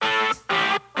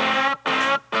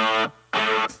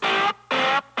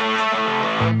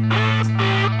We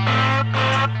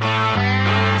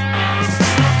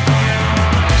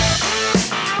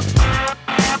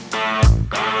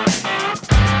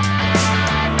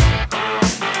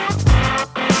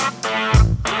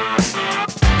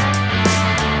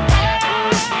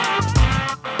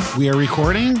are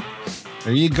recording.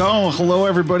 There you go. Hello,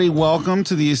 everybody. Welcome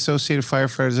to the Associated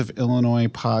Firefighters of Illinois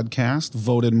podcast,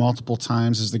 voted multiple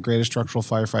times as the greatest structural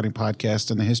firefighting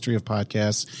podcast in the history of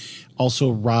podcasts.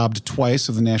 Also robbed twice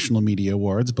of the National Media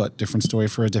Awards, but different story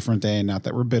for a different day. Not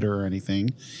that we're bitter or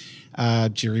anything.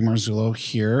 Jerry Marzullo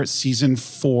here, season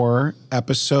 4,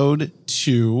 episode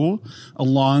 2,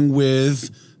 along with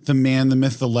the man, the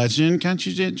myth, the legend. Can't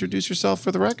you introduce yourself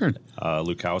for the record?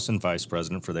 Luke Howson, Vice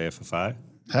President for the AFFI.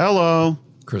 Hello.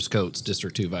 Chris Coates,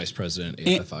 District 2 Vice President,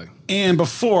 AFFI. And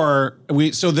before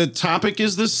so the topic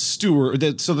is the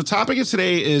steward. So the topic of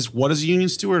today is what is a union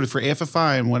steward for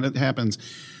AFFI and when it happens.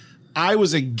 I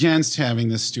was against having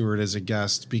this steward as a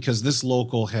guest because this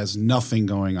local has nothing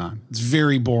going on. It's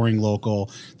very boring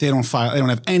local. They don't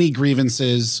have any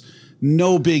grievances.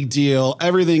 No big deal.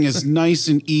 Everything is nice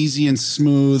and easy and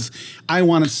smooth. I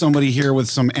wanted somebody here with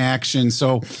some action.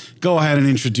 So go ahead and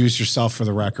introduce yourself for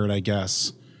the record, I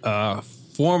guess.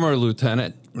 Former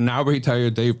Lieutenant, now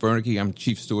retired Dave Bernicky. I'm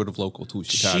Chief Steward of Local 2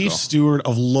 Chicago. Chief Steward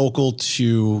of Local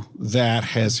 2 that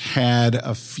has had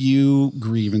a few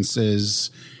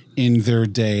grievances in their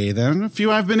day. Then a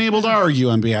few I've been able to argue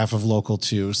on behalf of Local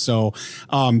 2. So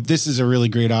this is a really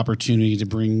great opportunity to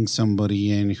bring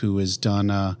somebody in who has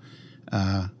done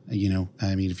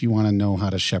if you want to know how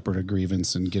to shepherd a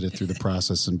grievance and get it through the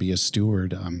process and be a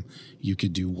steward, you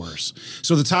could do worse.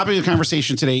 So the topic of the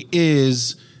conversation today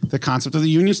is the concept of the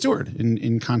union steward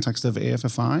in context of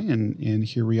AFFI, and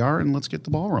here we are, and let's get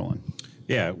the ball rolling.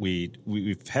 Yeah,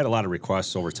 we've had a lot of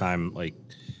requests over time. Like,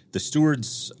 the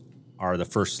stewards are the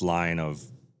first line of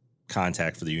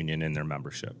contact for the union in their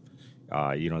membership.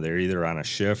 They're either on a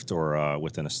shift or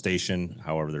within a station,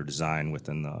 however they're designed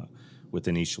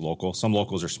within each local. Some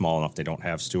locals are small enough they don't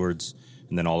have stewards.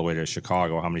 And then all the way to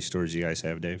Chicago, how many stewards do you guys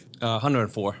have, Dave?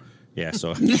 104. Yeah,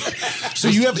 so so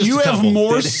you have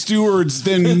more stewards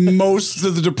than most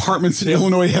of the departments in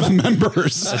Illinois have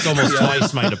members. That's almost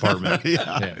twice my department.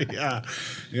 Yeah.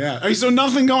 So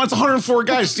nothing going. It's 104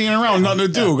 guys standing around, nothing to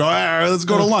do. Go, let's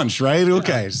go to lunch, right?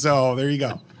 Okay, so there you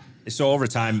go. So over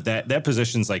time, that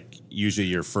position's like usually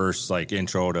your first like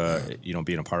intro to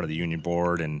being a part of the union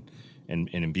board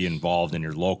and be involved in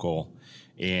your local.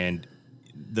 And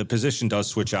the position does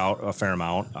switch out a fair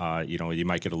amount. You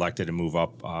might get elected and move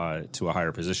up to a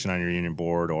higher position on your union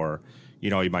board, or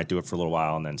you might do it for a little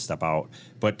while and then step out.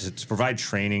 But to provide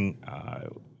training,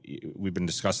 we've been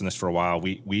discussing this for a while.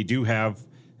 We do have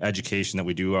education that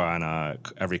we do on a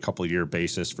every couple of year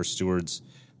basis for stewards,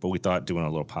 but we thought doing a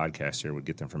little podcast here would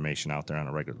get the information out there on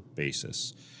a regular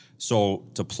basis. So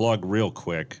to plug real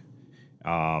quick,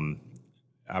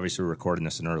 obviously we're recording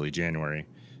this in early January,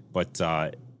 but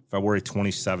February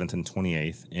 27th and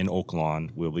 28th in Oak Lawn,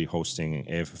 we'll be hosting an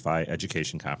AFFI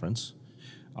education conference.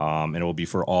 And it will be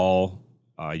for all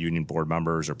union board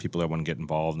members or people that want to get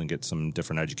involved and get some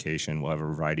different education. We'll have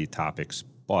a variety of topics,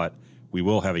 but we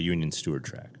will have a union steward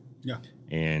track. Yeah.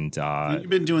 And you've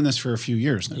been doing this for a few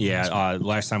years now. Yeah.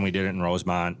 Last time we did it in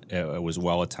Rosemont, it was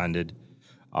well attended.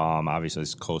 Obviously,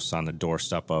 it's close on the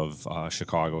doorstep of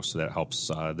Chicago, so that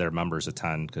helps their members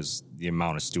attend because the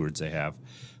amount of stewards they have.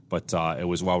 But it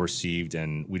was well received,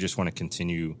 and we just want to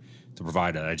continue to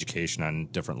provide education on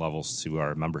different levels to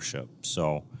our membership.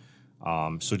 So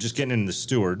just getting into the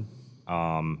steward,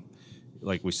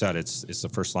 like we said, it's the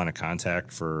first line of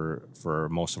contact for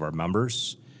most of our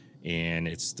members, and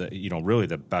it's really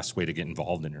the best way to get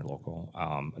involved in your local.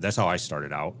 That's how I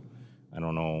started out. I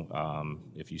don't know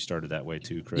if you started that way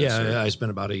too, Chris. Yeah, I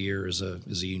spent about a year as a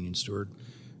union steward.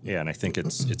 Yeah, and I think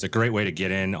it's a great way to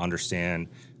get in, understand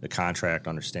the contract,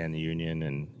 understand the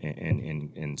union,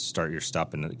 and start your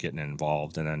step into getting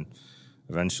involved. And then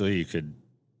eventually you could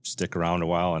stick around a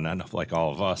while and end up like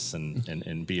all of us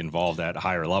and be involved at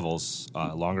higher levels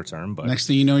longer term. But next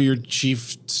thing you know, you're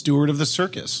chief steward of the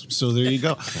circus. So there you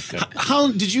go.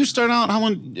 How did you start out?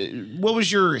 What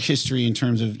was your history in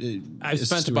terms of? I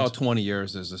spent about 20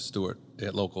 years as a steward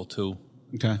at Local 2.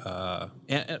 Okay.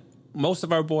 And most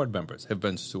of our board members have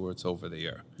been stewards over the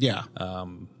year. Yeah.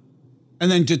 And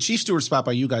then the chief steward spot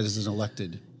by you guys is an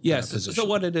elected position. So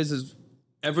what it is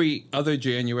every other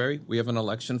January, we have an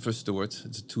election for stewards.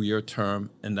 It's a 2-year term.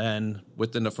 And then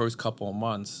within the first couple of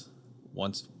months,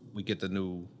 once we get the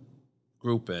new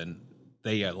group in,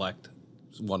 they elect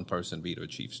one person be their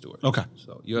chief steward. Okay.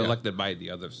 So you're elected by the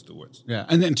other stewards. Yeah,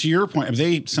 and then to your point,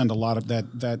 they send a lot of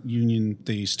that union,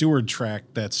 the steward track,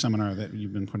 that seminar that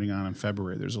you've been putting on in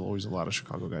February. There's always a lot of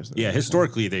Chicago guys there. Yeah,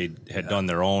 historically they had done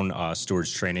their own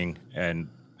stewards training, and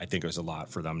I think it was a lot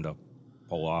for them to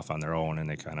pull off on their own, and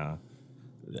they kind of,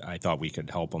 I thought we could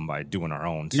help them by doing our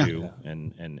own too,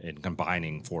 and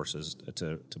combining forces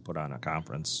to put on a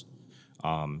conference.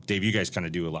 Dave, you guys kind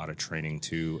of do a lot of training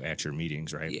too at your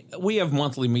meetings, right? Yeah, we have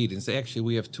monthly meetings. Actually,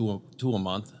 we have two a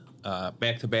month,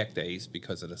 back-to-back days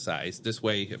because of the size. This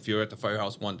way, if you're at the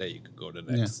firehouse one day, you could go to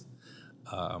the next.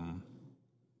 Yeah.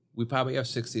 We probably have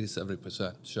 60 to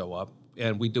 70% show up,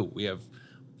 and we do. We have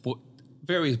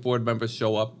various board members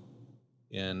show up,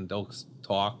 and they'll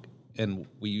talk, and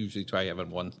we usually try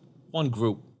having one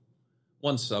group,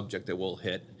 one subject that we'll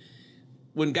hit.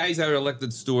 When guys are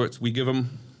elected stewards, we give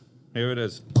them, here it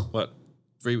is, what,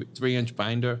 3-inch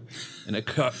binder, and it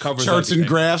covers charts everything. And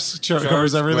graphs,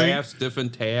 covers everything. Graphs,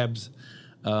 different tabs.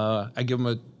 I give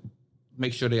them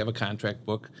make sure they have a contract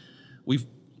book.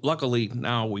 Luckily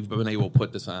now we've been able to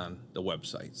put this on the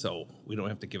website, so we don't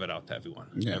have to give it out to everyone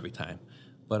every time.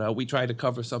 But we try to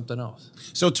cover something else.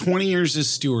 So 20 years as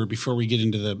steward, before we get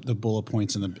into the bullet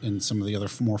points and some of the other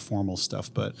more formal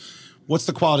stuff, but what's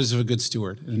the qualities of a good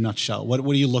steward in a nutshell? What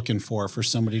are you looking for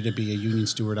somebody to be a union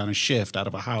steward on a shift, out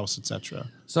of a house, etc.?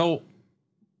 So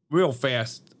real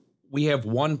fast, we have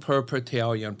one per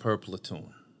battalion per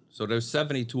platoon. So there's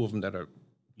 72 of them that are,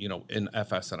 in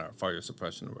FSNR, fire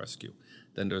suppression and rescue.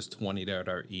 Then there's 20 that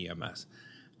are EMS.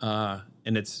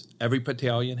 And it's every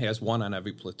battalion has one on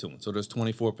every platoon. So there's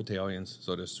 24 battalions,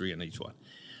 so there's 3 in each one.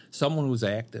 Someone who's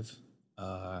active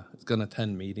is going to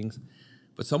attend meetings,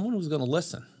 but someone who's going to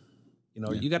listen.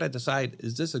 You got to decide,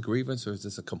 is this a grievance or is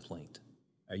this a complaint?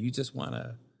 Or you just want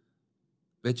to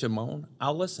bitch and moan?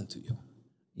 I'll listen to you.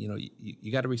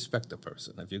 You got to respect the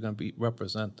person. If you're going to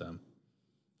represent them,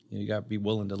 you got to be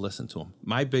willing to listen to them.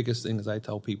 My biggest thing is I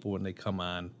tell people when they come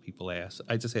on, people ask.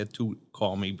 I just had 2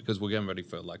 call me because we're getting ready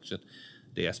for election.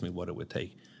 They asked me what it would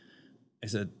take. I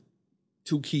said,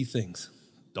 2 key things.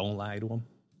 Don't lie to them.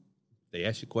 They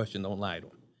ask you a question, don't lie to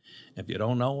them. If you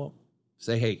don't know them,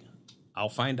 say, hey, I'll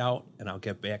find out and I'll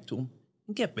get back to them,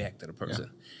 and get back to the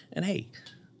person. Yeah. And hey,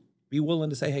 be willing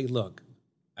to say, hey, look,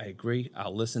 I agree,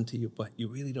 I'll listen to you, but you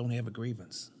really don't have a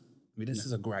grievance. I mean, this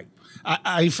is a gripe.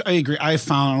 I agree. I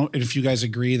found, if you guys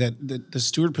agree, that the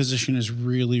steward position is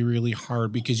really, really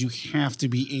hard because you have to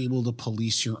be able to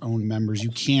police your own members.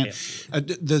 You can't.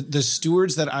 The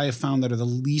stewards that I have found that are the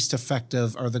least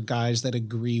effective are the guys that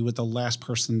agree with the last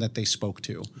person that they spoke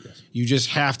to. Yes. You just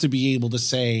have to be able to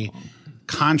say,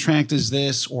 contract is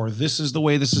this, or this is the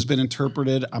way this has been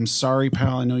interpreted. I'm sorry,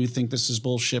 pal. I know you think this is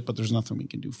bullshit, but there's nothing we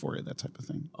can do for you. That type of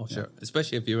thing. Oh, sure.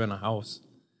 Especially if you're in a house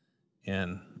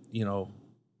and,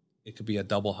 it could be a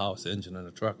double house engine in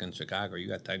a truck in Chicago. You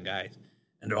got 10 guys,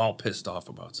 and they're all pissed off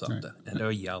about something. Right. And they're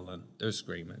yelling. They're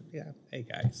screaming. Yeah, hey,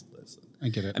 guys, listen. I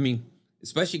get it. I mean,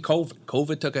 especially COVID.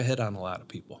 COVID took a hit on a lot of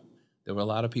people. There were a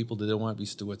lot of people that didn't want to be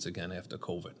stewards again after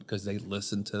COVID because they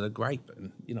listened to the gripe.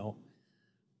 And,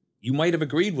 you might have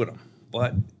agreed with them.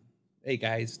 But, hey,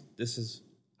 guys,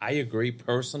 I agree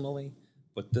personally,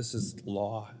 but this is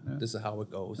law. Yeah. This is how it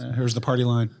goes. Here's the party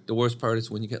line. The worst part is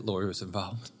when you get lawyers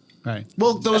involved. Right.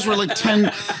 Well, those were like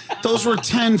 10. Those were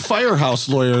 10 firehouse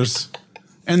lawyers,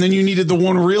 and then you needed the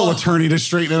one real attorney to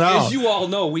straighten it out. As you all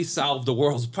know, we solve the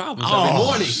world's problems every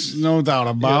morning. No doubt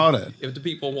about it. If the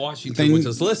people in Washington would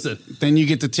just listen, then you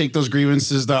get to take those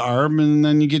grievances to ARB, and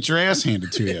then you get your ass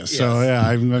handed to you. Yes. So yeah,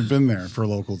 I've been there for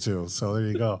local too. So there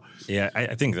you go. Yeah,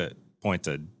 I think the point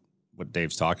to what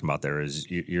Dave's talking about there is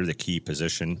you're the key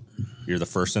position. You're the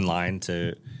first in line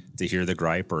to hear the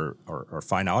gripe or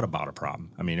find out about a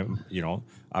problem. I mean,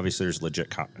 obviously there's legit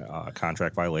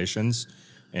contract violations,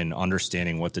 and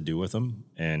understanding what to do with them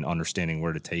and understanding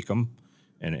where to take them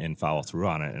and follow through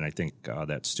on it. And I think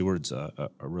that steward's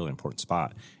a really important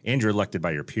spot. And you're elected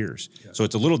by your peers. Yeah. So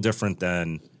it's a little different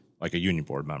than like a union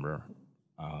board member.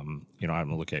 I'm going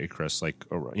to look at you, Chris. Like,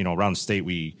 around the state,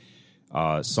 we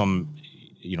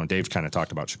Dave kind of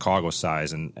talked about Chicago's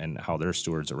size and how their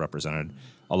stewards are represented.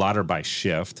 A lot are by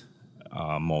shift.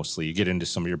 Mostly, you get into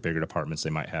some of your bigger departments, they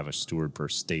might have a steward per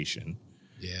station.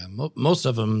 Yeah, most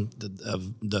of them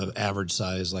of the average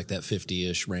size, like that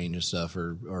 50-ish range and stuff,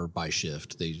 are by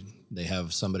shift. They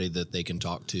have somebody that they can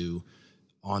talk to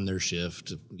on their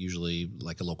shift. Usually,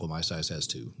 like a local my size has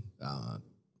 2.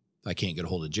 If I can't get a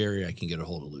hold of Jerry, I can get a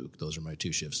hold of Luke. Those are my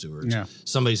 2 shift stewards. Yeah.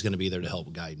 Somebody's going to be there to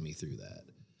help guide me through that.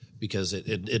 because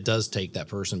it does take that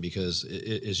person, because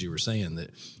as you were saying,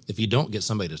 that if you don't get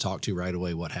somebody to talk to right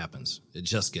away, what happens? It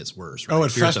just gets worse. Right? Oh,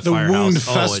 the wound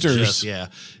festers.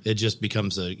 It just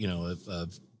becomes a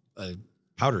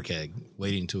powder keg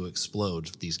waiting to explode.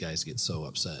 These guys get so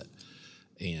upset.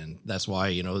 And that's why,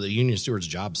 the union steward's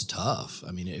job's tough.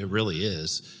 I mean, it really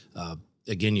is.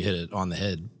 Again, you hit it on the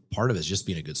head. Part of it is just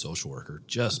being a good social worker,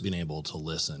 just being able to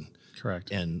listen. Correct.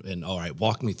 And all right,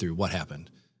 walk me through what happened.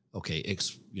 Okay,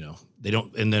 they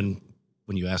don't. And then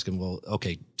when you ask them, well,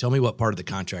 okay, tell me what part of the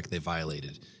contract they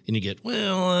violated, and you get,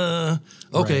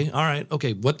 okay, right. All right,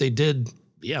 okay, what they did,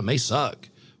 may suck,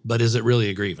 but is it really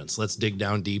a grievance? Let's dig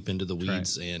down deep into the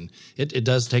weeds, right. And it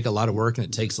does take a lot of work, and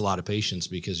it takes a lot of patience,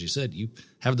 because you said you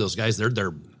have those guys,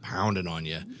 they're pounding on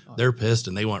you, they're pissed,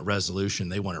 and they want resolution,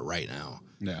 they want it right now.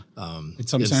 Yeah.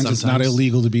 Sometimes it's not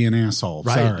illegal to be an asshole.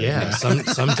 Right. Sorry. Yeah.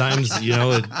 Sometimes, I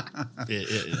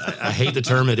hate the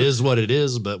term, it is what it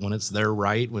is, but when it's their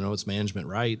right, when it's management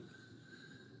right,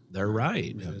 they're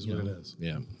right. It is what it is.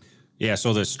 Yeah. Yeah.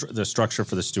 So the structure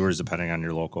for the stewards, depending on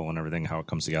your local and everything, how it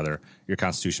comes together, your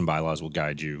constitution bylaws will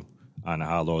guide you on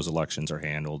how those elections are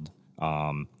handled.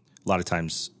 A lot of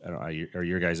times, are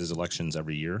your guys' elections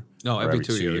every year? No, every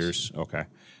 2 years. Okay.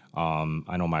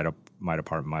 I know my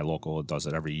department, my local, does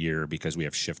it every year because we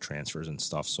have shift transfers and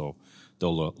stuff. So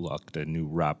they'll elect a new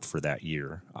rep for that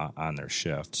year on their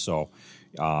shift. So,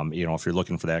 if you're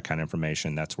looking for that kind of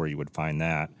information, that's where you would find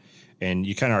that. And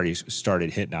you kind of already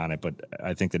started hitting on it, but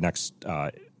I think the next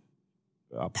part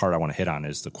I want to hit on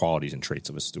is the qualities and traits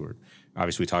of a steward.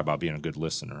 Obviously, we talk about being a good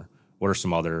listener. What are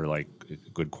some other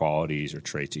good qualities or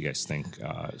traits you guys think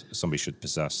somebody should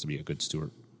possess to be a good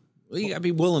steward? Well, you got to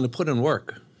be willing to put in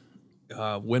work.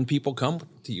 When people come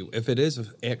to you, if it is an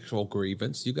actual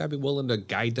grievance, you got to be willing to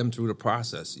guide them through the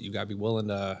process. You got to be willing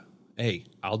to, hey,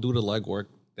 I'll do the legwork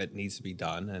that needs to be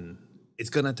done, and it's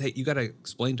going to take, you got to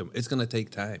explain to them, it's going to take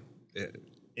time.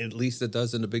 At least it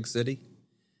does in the big city.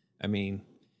 I mean,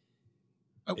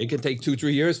 it can take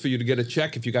 2-3 years for you to get a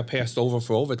check if you got passed over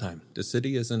for overtime. The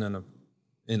city isn't in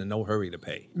a no hurry to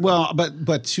pay. Well,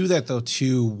 but to that though,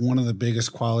 too, one of the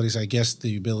biggest qualities, I guess,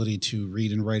 the ability to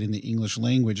read and write in the English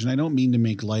language. And I don't mean to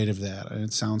make light of that. And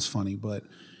it sounds funny, but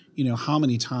how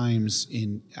many times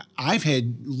I've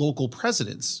had local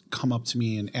presidents come up to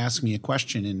me and ask me a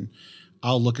question, and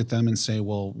I'll look at them and say,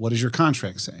 well, what does your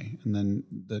contract say? And then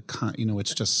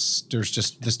it's just, there's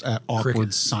just this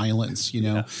awkward silence,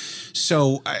 Yeah.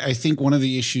 So I think one of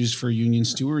the issues for union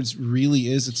stewards really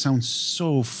is, it sounds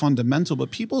so fundamental,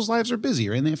 but people's lives are busy,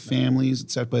 right? And they have families,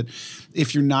 et cetera. But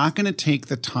if you're not going to take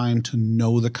the time to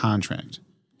know the contract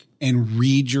and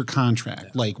read your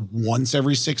contract like once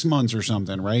every 6 months or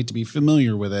something, right, to be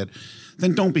familiar with it,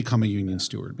 then don't become a union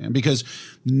steward, man. Because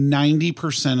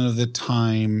 90% of the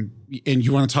time, and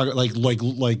you want to talk like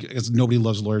nobody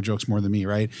loves lawyer jokes more than me,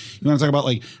 right? You want to talk about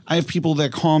I have people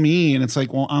that call me and it's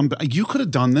like, well, you could have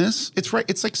done this. It's right.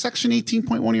 It's like section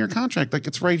 18.1 of your contract.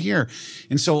 It's right here.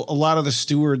 And so a lot of the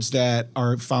stewards that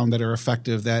are found that are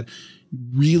effective, that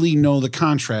really know the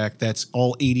contract, that's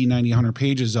all 80, 90, 100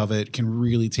 pages of it, can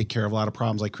really take care of a lot of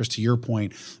problems. Like Chris, to your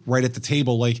point, right at the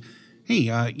table,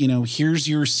 hey, here's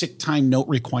your sick time note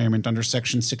requirement under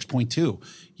section 6.2.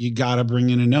 You got to bring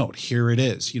in a note. Here it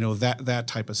is. That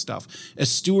type of stuff. A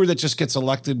steward that just gets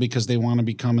elected because they want to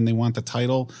become and they want the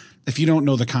title, if you don't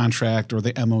know the contract or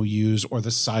the MOUs or the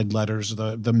side letters,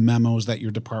 the memos that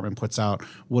your department puts out,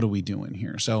 what are we doing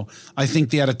here? So I think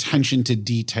that attention to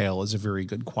detail is a very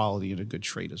good quality and a good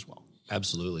trait as well.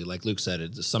 Absolutely. Like Luke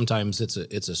said, sometimes it's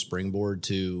a springboard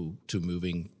to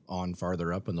moving on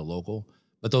farther up in the local.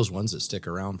 But those ones that stick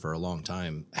around for a long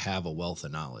time have a wealth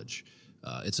of knowledge.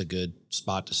 It's a good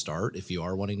spot to start if you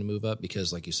are wanting to move up,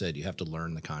 because like you said, you have to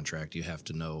learn the contract. You have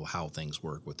to know how things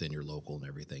work within your local and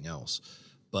everything else.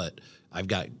 But I've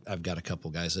got a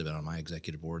couple guys that have been on my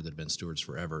executive board that have been stewards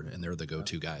forever, and they're the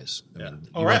go-to guys. I mean,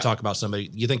 you want to talk about somebody,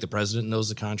 you think the president knows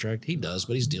the contract? He does,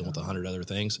 but he's dealing with 100 other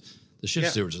things. The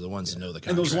shift stewards are the ones that know the contract.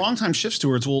 And those longtime shift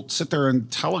stewards will sit there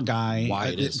and tell a guy, why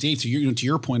it is. Dave, to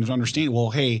your point of understanding,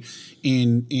 well, hey,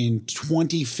 in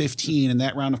 2015, in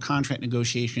that round of contract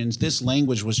negotiations, this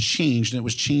language was changed, and it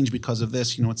was changed because of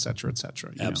this, et cetera, et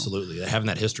cetera. Absolutely. Having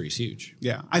that history is huge.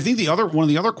 Yeah. I think one of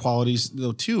the other qualities,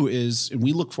 though, too, is, and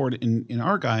we look for it in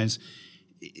our guys,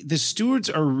 the stewards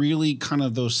are really kind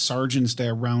of those sergeants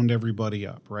that round everybody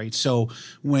up, right? So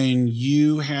when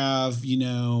you have,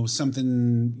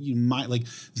 something you might like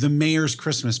the mayor's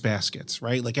Christmas baskets,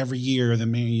 right? Like every year, the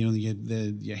mayor,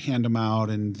 you hand them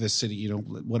out in the city,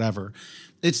 whatever.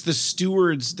 It's the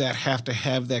stewards that have to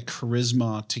have that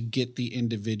charisma to get the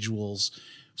individuals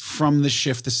from the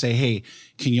shift to say, hey,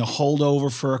 can you hold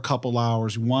over for a couple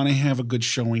hours? We want to have a good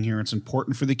showing here. It's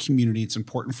important for the community. It's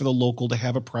important for the local to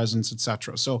have a presence, et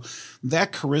cetera. So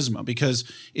that charisma, because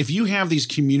if you have these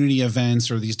community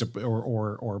events or these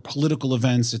or political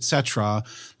events, et cetera,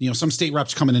 some state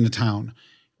reps coming into town,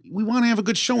 we want to have a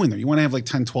good showing there. You want to have like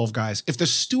 10, 12 guys. If the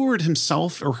steward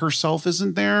himself or herself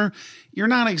isn't there, you're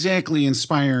not exactly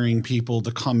inspiring people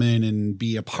to come in and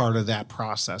be a part of that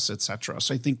process, et cetera.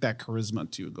 So I think that charisma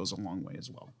too goes a long way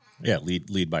as well. Yeah,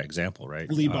 lead by example, right?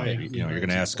 Lead by you're going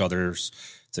to ask others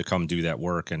to come do that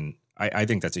work, and I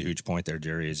think that's a huge point there,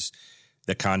 Jerry. Is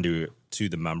the conduit to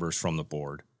the members from the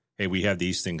board. Hey, we have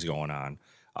these things going on.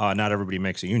 Not everybody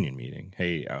makes a union meeting.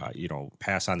 Hey,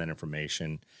 pass on that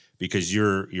information because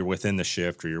you're within the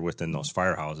shift or you're within those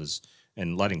firehouses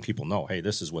and letting people know, hey,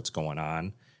 this is what's going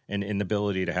on, and the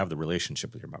ability to have the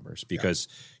relationship with your members because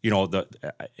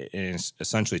and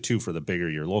essentially too, for the bigger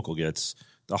your local gets,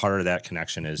 the harder that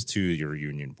connection is to your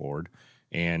union board,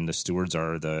 and the stewards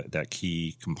are that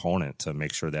key component to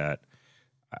make sure that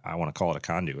I want to call it a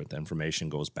conduit. The information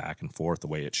goes back and forth the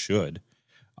way it should.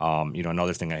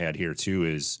 Another thing I had here too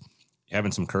is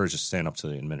having some courage to stand up to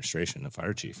the administration, the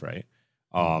fire chief, right?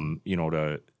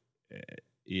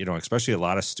 Especially a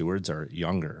lot of stewards are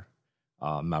younger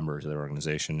members of their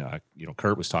organization.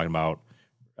 Kurt was talking about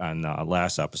on the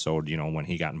last episode, when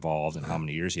he got involved and how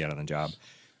many years he had on the job.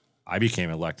 I became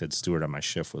elected steward on my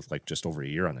shift with like just over a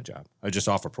year on the job. I just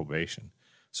off of probation.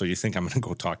 So you think I'm going to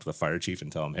go talk to the fire chief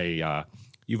and tell him, hey,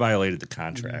 you violated the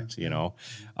contract,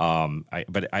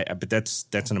 But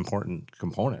that's an important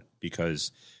component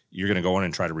because you're going to go in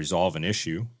and try to resolve an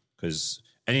issue because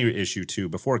any issue too,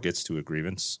 before it gets to a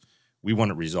grievance, we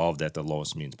want it resolved at the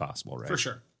lowest means possible, right? For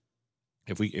sure.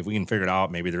 If we can figure it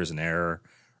out, maybe there's an error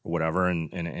or whatever,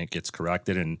 and it gets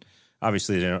corrected, and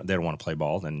obviously they don't want to play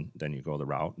ball, then you go the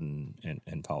route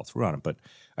and follow through on it. But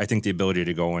I think the ability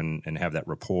to go in and have that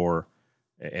rapport,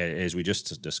 as we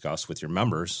just discussed with your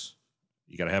members,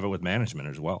 you got to have it with management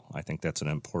as well. I think that's an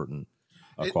important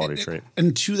quality trait.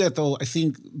 And to that, though, I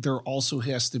think there also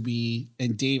has to be,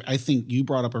 and Dave, I think you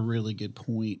brought up a really good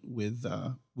point with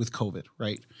COVID,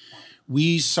 right?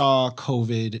 We saw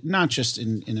COVID not just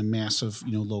in a massive,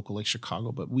 local like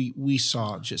Chicago, but we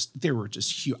saw there were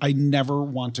just huge. I never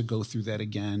want to go through that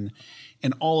again,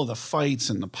 and all of the fights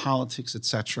and the politics, et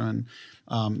cetera. And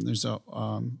there's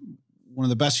one of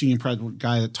the best union president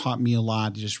guy that taught me a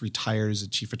lot. He just retired as the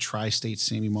chief of Tri-State,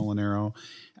 Sammy Molinaro.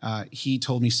 He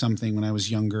told me something when I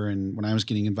was younger and when I was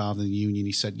getting involved in the union.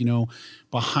 He said,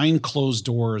 behind closed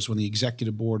doors, when the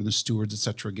executive board and the stewards, et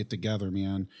cetera, get together,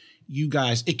 man, you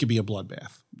guys, it could be a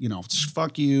bloodbath.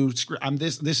 Fuck you.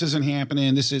 This isn't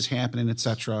happening. This is happening, et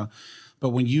cetera. But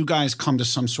when you guys come to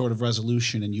some sort of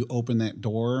resolution and you open that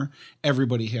door,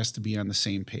 everybody has to be on the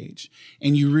same page.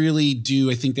 And you really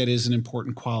do. I think that is an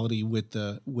important quality with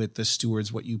the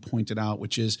stewards, what you pointed out,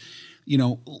 which is,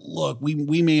 look,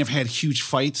 we may have had huge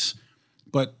fights,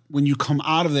 but when you come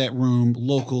out of that room,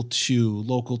 local 2,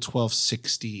 local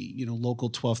 1260, local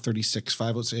 1236,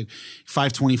 506,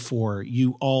 524,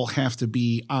 you all have to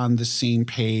be on the same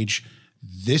page.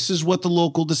 This is what the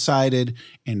local decided,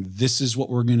 and this is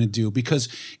what we're going to do, because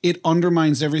it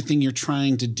undermines everything you're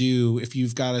trying to do. If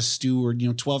you've got a steward,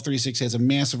 1236 has a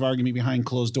massive argument behind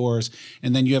closed doors,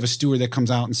 and then you have a steward that comes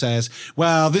out and says,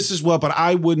 well, this is what, but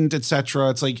I wouldn't, et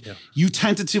cetera. It's like you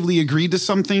tentatively agreed to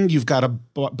something. You've got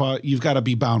to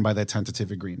be bound by that tentative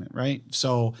agreement, right?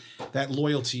 So that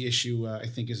loyalty issue, I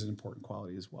think, is an important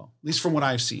quality as well, at least from what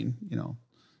I've seen,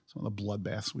 some of the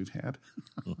bloodbaths we've had.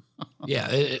 Yeah,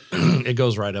 it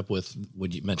goes right up with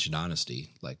when you mentioned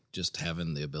honesty, like just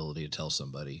having the ability to tell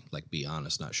somebody, like, be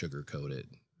honest, not sugarcoat it.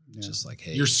 Yeah. Just like,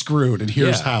 hey, you're screwed, and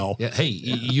here's how. Yeah, hey,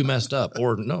 you messed up,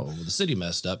 or no, the city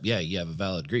messed up. Yeah, you have a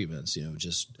valid grievance.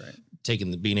 Just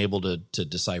being able to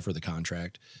decipher the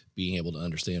contract, being able to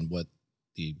understand what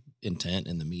the intent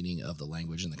and the meaning of the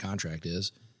language in the contract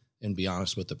is, and be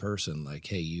honest with the person. Like,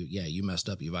 hey, you messed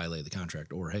up, you violated the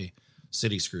contract, or hey,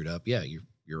 city screwed up. Yeah,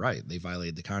 you're right. They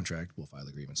violated the contract. We'll file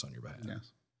a grievance on your behalf.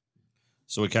 Yes.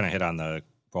 So we kind of hit on the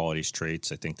qualities,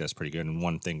 traits. I think that's pretty good. And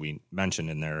one thing we mentioned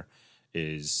in there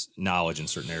is knowledge in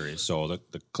certain areas. So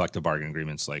the collective bargaining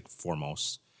agreement's like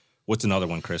foremost. What's another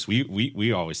one, Chris?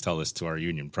 We always tell this to our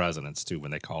union presidents too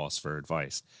when they call us for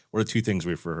advice. What are 2 things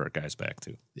we refer our guys back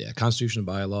to? Yeah, Constitution and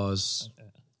bylaws.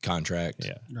 Contract.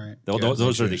 Yeah. Right.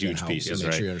 Those are the huge pieces,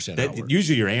 right? Sure you understand how it works.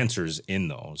 Usually your answer's in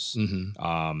those,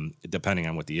 depending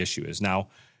on what the issue is. Now,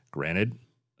 granted,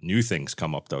 new things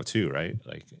come up though too, right?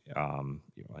 Like, I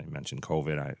mentioned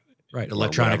COVID. Right,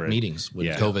 electronic whatever. meetings when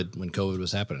Yeah. COVID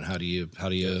was happening. How do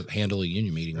you handle a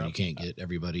union meeting when you can't get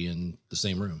everybody in the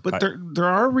same room? But there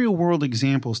are real world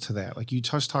examples to that. Like you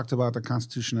just talked about the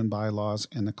Constitution and bylaws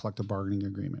and the collective bargaining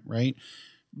agreement, right?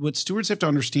 What stewards have to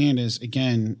understand is,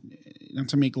 again, not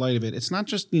to make light of it, it's not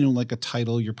just, like a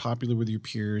title, you're popular with your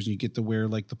peers, and you get to wear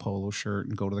like the polo shirt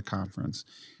and go to the conference.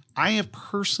 I have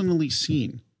personally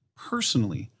seen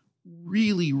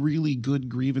really, really good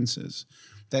grievances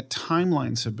that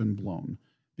timelines have been blown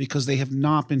because they have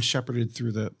not been shepherded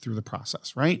through the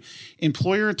process, right?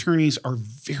 Employer attorneys are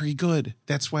very good.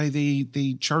 That's why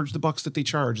they charge the bucks that they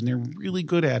charge, and they're really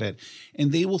good at it.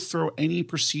 And they will throw any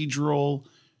procedural,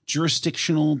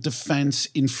 jurisdictional defense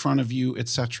in front of you, et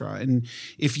cetera. And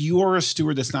if you are a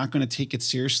steward that's not going to take it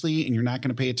seriously and you're not going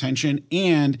to pay attention,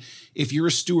 and if you're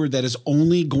a steward that is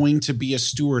only going to be a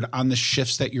steward on the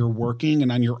shifts that you're working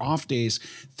and on your off days,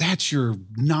 that's your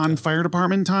non-fire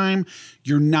department time,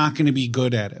 you're not going to be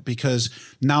good at it, because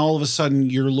now all of a sudden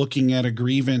you're looking at a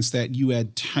grievance that you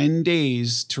had 10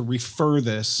 days to refer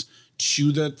this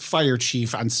to the fire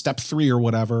chief on step 3 or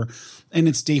whatever, and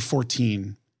it's day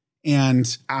 14.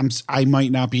 And I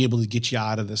might not be able to get you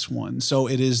out of this one. So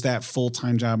it is that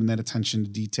full-time job and that attention to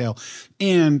detail.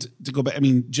 And to go back,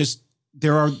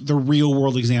 there are the real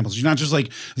world examples. You're not just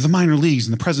like the minor leagues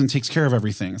and the president takes care of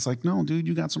everything. It's like, no, dude,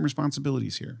 you got some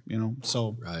responsibilities here,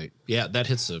 so. Right. Yeah, that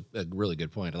hits a really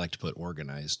good point. I like to put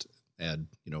organized, add,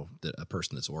 a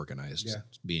person that's organized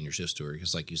being your shift steward.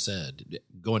 Because like you said,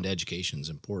 going to education is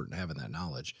important, having that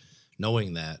knowledge,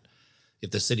 knowing that if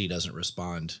the city doesn't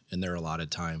respond in their allotted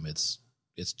time, it's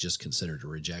just considered a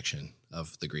rejection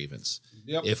of the grievance.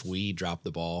 Yep. If we drop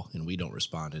the ball and we don't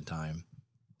respond in time,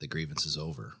 the grievance is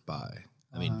over by.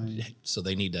 So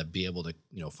they need to be able to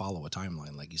follow a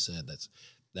timeline, like you said.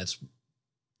 That's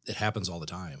it happens all the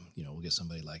time. We'll get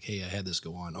somebody like, hey, I had this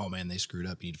go on. Oh man, they screwed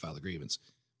up. You need to file the grievance.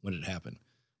 When did it happen?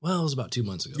 Well, it was about 2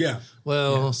 months ago. Yeah.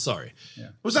 Well, sorry. Yeah.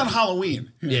 It was on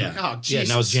Halloween. Yeah. Oh, Jesus.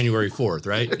 Yeah. Now it's January 4th,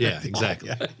 right? Yeah,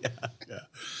 exactly.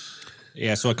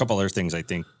 Yeah. So a couple other things I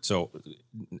think. So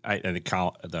I think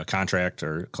the contract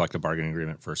or collective bargaining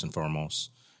agreement, first and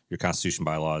foremost, your Constitution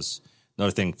bylaws.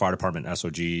 Another thing, fire department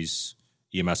SOGs,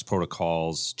 EMS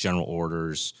protocols, general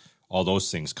orders, all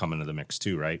those things come into the mix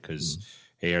too, right? Because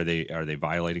hey, are they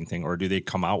violating things, or do they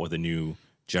come out with a new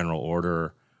general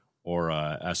order or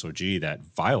a SOG that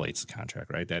violates the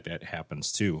contract, right? That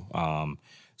happens too.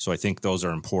 So I think those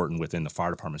are important within the fire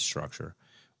department structure.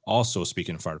 Also,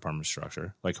 speaking of fire department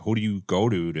structure, like who do you go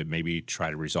to maybe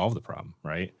try to resolve the problem,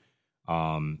 right?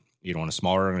 In a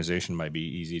smaller organization, it might be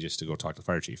easy just to go talk to the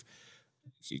fire chief.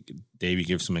 Davey,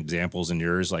 give some examples in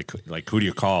yours, like who do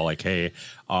you call? Like, hey,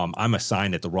 I'm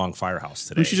assigned at the wrong firehouse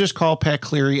today. Don't you just call Pat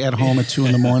Cleary at home at 2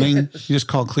 a.m? You just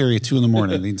call Cleary at 2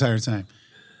 a.m. the entire time.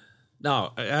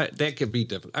 No, that could be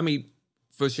different.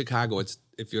 For Chicago, it's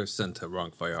if you're sent to the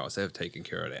wrong firehouse, they've taken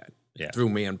care of that. Yeah. Through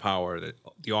manpower,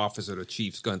 the officer, the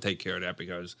chief's going to take care of that,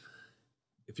 because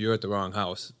if you're at the wrong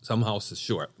house, some house is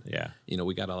short. Yeah.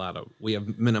 We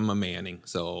have minimum manning.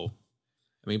 So,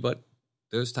 but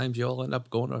there's times you'll end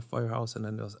up going to a firehouse and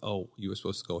then they'll say, oh, you were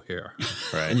supposed to go here.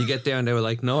 Right. And you get there and they were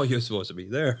like, no, you're supposed to be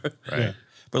there. Right. Yeah.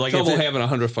 But like Trouble having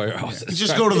 100 firehouses. You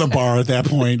just go to the bar at that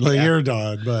point. Like you're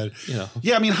done. But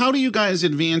yeah, how do you guys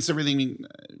advance everything?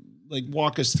 Like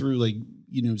walk us through,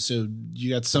 so you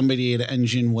got somebody at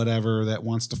engine, whatever, that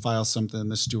wants to file something,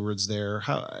 the steward's there.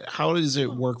 How does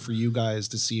it work for you guys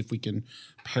to see if we can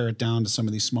pare it down to some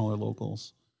of these smaller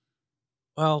locals?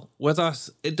 Well, with us,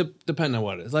 it depends on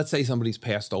what it is. Let's say somebody's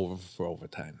passed over for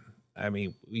overtime.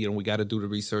 We got to do the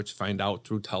research, find out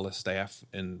through telestaff,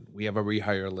 and we have a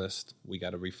rehire list we got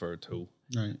to refer to.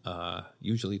 Right.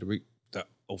 Usually the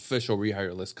official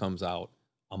rehire list comes out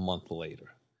a month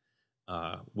later,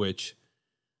 which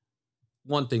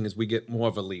one thing is we get more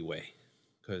of a leeway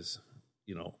because,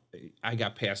 I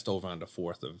got passed over on the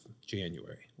 4th of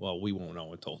January. Well, we won't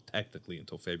know until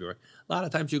February. A lot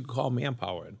of times you can call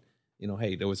manpower and,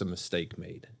 hey, there was a mistake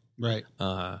made. Right.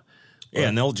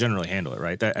 And they'll generally handle it,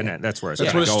 right? That's where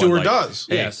that's what a steward does.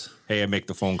 Hey, yes. Hey, I make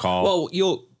the phone call.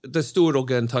 Well, the steward will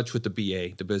get in touch with the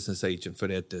BA, the business agent for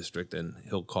that district, and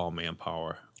he'll call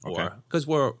manpower. Okay. Because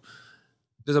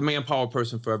there's a manpower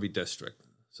person for every district,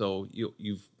 so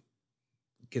you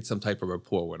get some type of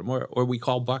rapport with them, or we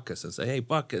call Buckus and say, hey,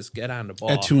 Buckus, get on the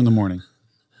ball At 2 a.m. Right.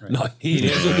 No, he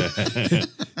isn't.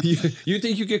 You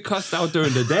think you get cussed out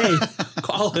during the day?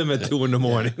 Call him at 2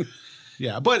 a.m.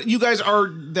 Yeah, but you guys are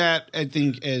that, I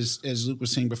think, as Luke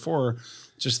was saying before,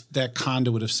 just that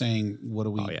conduit of saying, what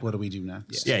do we do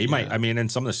next? Yeah, you might. In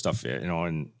some of the stuff,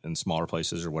 in smaller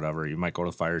places or whatever, you might go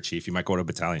to the fire chief. You might go to a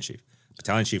battalion chief.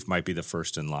 Battalion chief might be the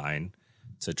first in line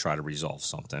to try to resolve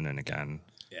something. And again,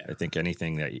 I think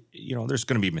anything that, there's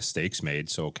going to be mistakes made.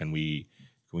 So can we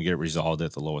get it resolved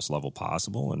at the lowest level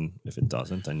possible? And if it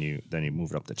doesn't, then you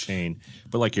move it up the chain.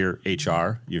 But like your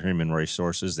HR, your human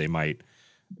resources, they might,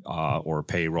 or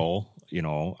payroll, you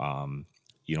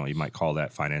might call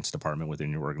that finance department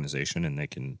within your organization, and they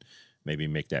can maybe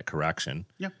make that correction.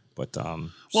 Yeah. But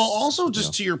also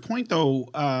just to your point though,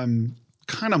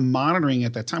 kind of monitoring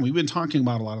at that time, we've been talking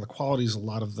about a lot of the qualities, a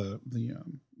lot of the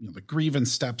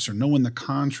grievance steps or knowing the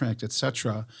contract, et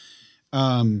cetera.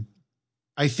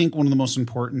 I think one of the most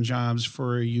important jobs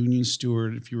for a union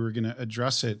steward, if you were going to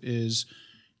address it, is,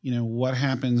 what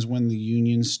happens when the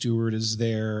union steward is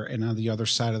there and on the other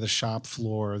side of the shop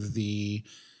floor, the,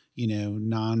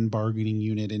 non-bargaining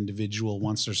unit individual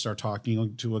wants to start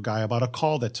talking to a guy about a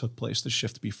call that took place the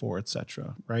shift before, et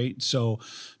cetera, right? So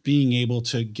being able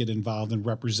to get involved and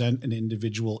represent an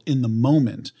individual in the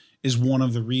moment is one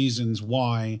of the reasons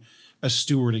why a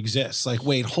steward exists. Like,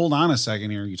 wait, hold on a second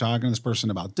here. Are you talking to this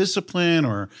person about discipline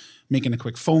or making a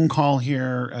quick phone call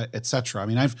here, et cetera? I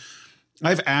mean, I've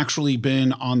actually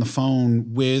been on the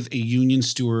phone with a union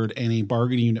steward and a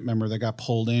bargaining unit member that got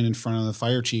pulled in front of the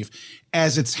fire chief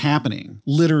as it's happening.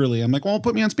 Literally, I'm like, well,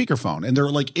 put me on speakerphone. And they're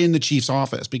like in the chief's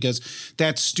office because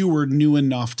that steward knew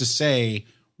enough to say,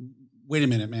 wait a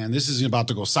minute, man, this is about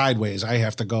to go sideways. I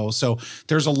have to go. So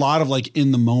there's a lot of like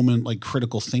in the moment, like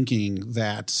critical thinking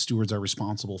that stewards are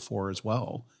responsible for as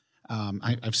well.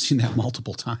 I've seen that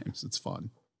multiple times. It's fun.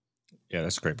 Yeah,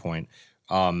 that's a great point.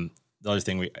 The other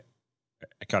thing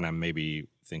I kind of maybe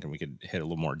thinking we could hit a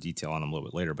little more detail on them a little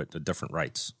bit later, but the different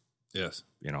rights. Yes.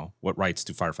 What rights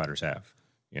do firefighters have?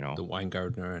 The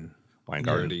Weingartner and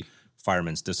Weingartner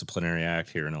Fireman's Disciplinary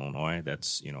Act here in Illinois.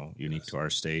 That's, unique to our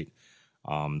state.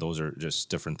 Those are just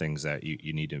different things that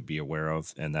you need to be aware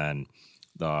of. And then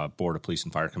the Board of Police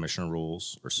and Fire Commissioner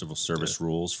rules or civil service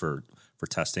rules for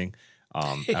testing.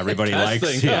 Everybody likes,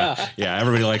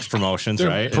 everybody likes promotions,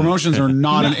 right? Promotions are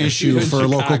not an issue for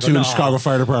Local 2 and Chicago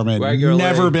Fire Department. Regularly,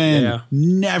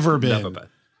 never been.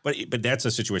 But that's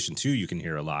a situation too. You can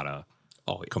hear a lot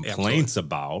of complaints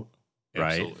about,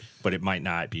 right? Absolutely. But it might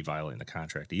not be violating the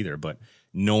contract either. But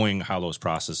knowing how those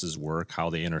processes work, how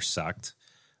they intersect,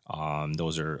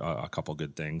 those are a couple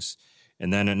good things.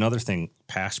 And then another thing,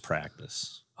 past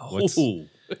practice.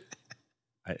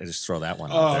 I just throw that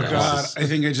one out there. Oh, God. I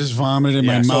think I just vomited in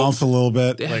my mouth a little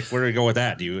bit. Like, where do we go with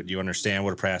that? Do you understand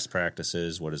what a past practice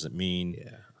is? What does it mean?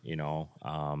 Yeah.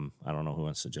 I don't know who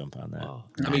wants to jump on that. Oh.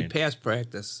 I mean, past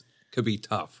practice could be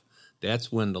tough.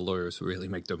 That's when the lawyers really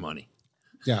make their money.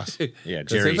 Yes. Yeah,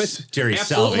 Jerry's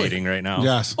salivating right now.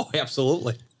 Yes. Oh,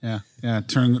 absolutely. Yeah.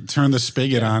 Turn the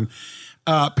spigot on.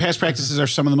 Past practices are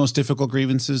some of the most difficult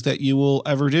grievances that you will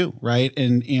ever do, right?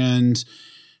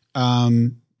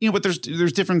 But there's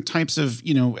different types of,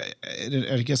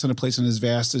 I guess in a place as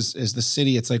vast as the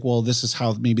city, it's like, well, this is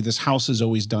how maybe this house has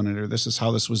always done it, or this is how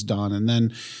this was done. And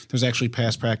then there's actually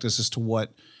past practice as to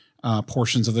what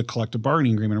portions of the collective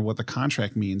bargaining agreement or what the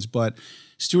contract means. But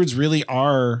stewards really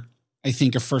are, I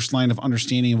think, a first line of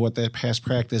understanding of what that past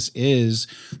practice is,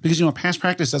 because, past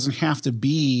practice doesn't have to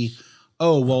be,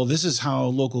 oh, well, this is how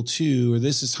Local 2 or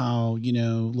this is how,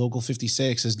 Local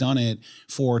 56 has done it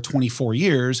for 24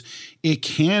 years. It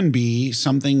can be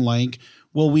something like,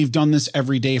 well, we've done this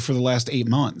every day for the last 8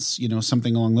 months,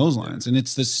 something along those lines. And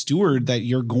it's the steward that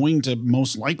you're going to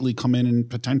most likely come in and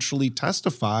potentially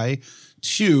testify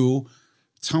to.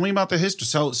 Tell me about the history.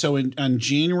 So on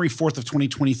January 4th of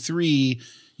 2023,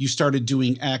 you started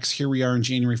doing X, here we are in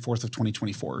January 4th of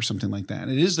 2024 or something like that.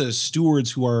 It is the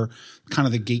stewards who are kind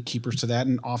of the gatekeepers to that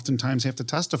and oftentimes have to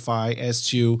testify as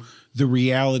to the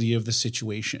reality of the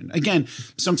situation. Again,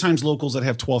 sometimes locals that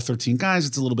have 12, 13 guys,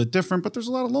 it's a little bit different, but there's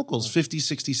a lot of locals, 50,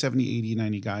 60, 70, 80,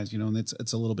 90 guys, and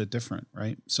it's a little bit different,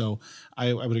 right? So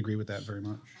I would agree with that very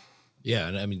much. Yeah,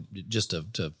 and I mean, just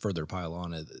to further pile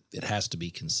on it, it has to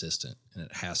be consistent and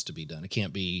it has to be done. It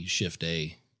can't be shift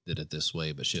A did it this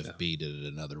way, but shift B did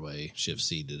it another way. Shift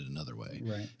C did it another way.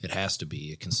 Right. It has to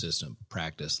be a consistent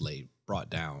practice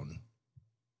brought down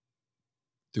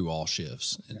through all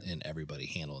shifts and everybody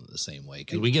handling it the same way.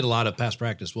 Because we get a lot of past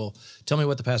practice. Well, tell me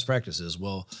what the past practice is.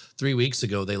 Well, 3 weeks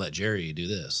ago, they let Jerry do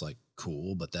this. Like,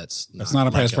 cool, but that's not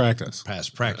a past practice.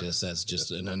 Past practice, that's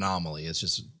just an anomaly. It's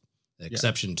just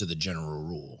exception to the general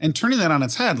rule. And turning that on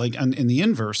its head, like in the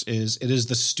inverse, it is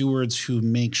the stewards who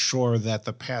make sure that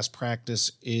the past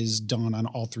practice is done on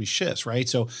all three shifts, right?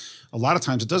 So a lot of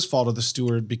times it does fall to the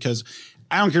steward because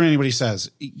I don't care what anybody says.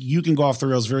 You can go off the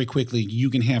rails very quickly. You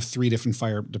can have 3 different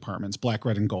fire departments, black,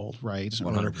 red, and gold, right?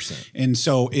 100%. And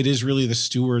so it is really the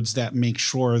stewards that make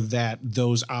sure that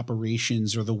those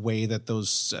operations or the way that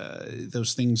those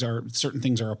things are, certain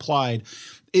things are applied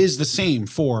is the same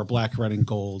for black, red, and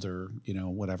gold, or, you know,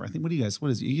 whatever. I think, what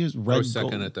is it? You use red, second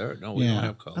gold. and third. No, we don't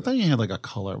have color. I thought you had like a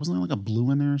color. Wasn't there like a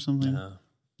blue in there or something? Yeah.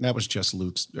 That was just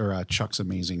Luke's or Chuck's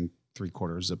amazing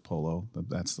 3/4 zip polo.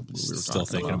 That's the blue we were Still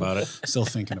talking thinking about it. Still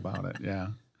thinking about it. Yeah.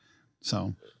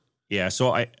 So. Yeah.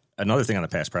 So another thing on the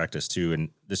past practice too, and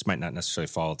this might not necessarily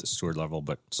fall at the steward level,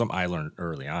 but something I learned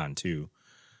early on too.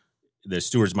 The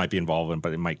stewards might be involved in,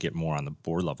 but it might get more on the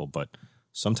board level. But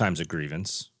sometimes a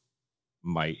grievance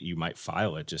you might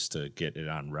file it just to get it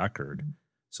on record,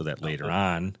 so that later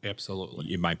on,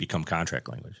 absolutely, it might become contract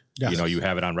language. Yes. You know, you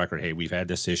have it on record. Hey, we've had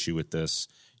this issue with this.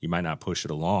 You might not push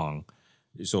it along.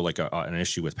 So like an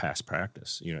issue with past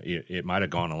practice, you know, it might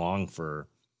have gone along for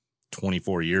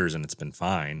 24 years and it's been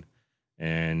fine.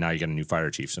 And now you got a new fire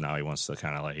chief. So now he wants to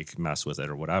kind of like mess with it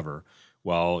or whatever.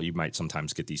 Well, you might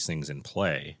sometimes get these things in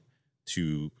play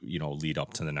to, you know, lead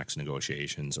up to the next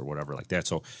negotiations or whatever like that.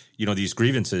 So, you know, these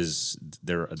grievances,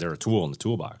 they're a tool in the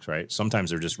toolbox, right?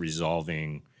 Sometimes they're just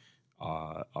resolving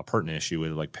a pertinent issue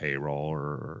with like payroll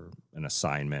or an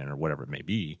assignment or whatever it may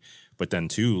be. But then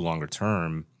too, longer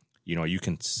term, you know, you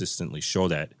consistently show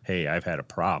that, hey, I've had a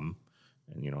problem,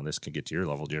 and, you know, this could get to your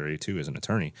level, Jerry, too, as an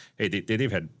attorney. Hey,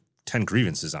 they've had 10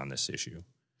 grievances on this issue.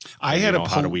 I had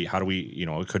how do we, you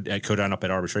know, it could end up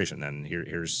at arbitration. Then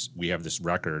we have this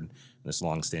record, this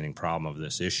longstanding problem of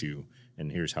this issue,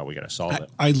 and here's how we got to solve it.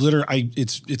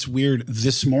 It's weird.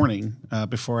 This morning,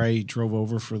 before I drove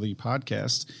over for the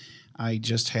podcast, I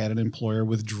just had an employer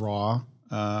withdraw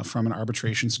from an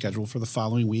arbitration schedule for the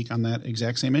following week on that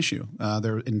exact same issue.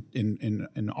 There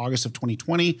in August of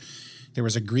 2020, there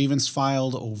was a grievance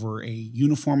filed over a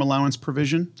uniform allowance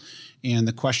provision, and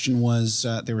the question was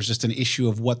there was just an issue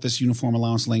of what this uniform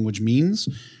allowance language means.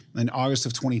 In August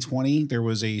of 2020, there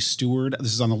was a steward.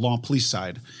 This is on the police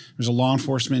side. There's a law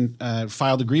enforcement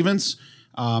filed a grievance.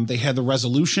 They had the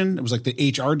resolution. It was like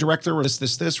the HR director,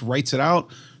 this writes it out,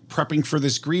 prepping for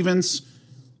this grievance.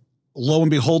 Lo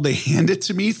and behold, they hand it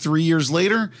to me 3 years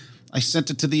later. I sent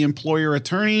it to the employer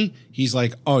attorney. He's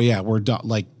like, oh, yeah, we're done.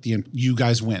 Like, you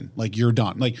guys win. Like, you're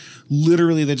done. Like,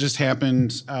 literally, that just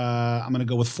happened, I'm going to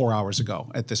go with 4 hours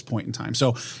ago at this point in time.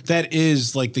 So that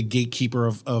is like the gatekeeper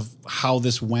of how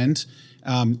this went.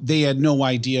 They had no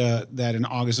idea that in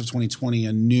August of 2020,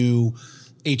 a new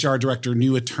HR director,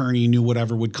 new attorney, new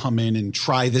whatever would come in and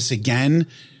try this again.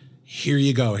 Here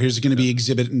you go. Here's going to be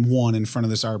exhibit 1 in front of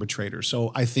this arbitrator.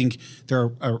 So I think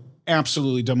there are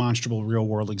absolutely demonstrable real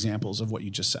world examples of what you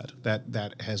just said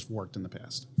that has worked in the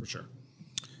past for sure.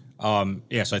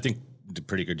 Yeah. So I think did a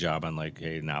pretty good job on like,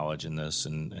 hey, knowledge in this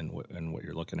and what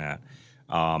you're looking at.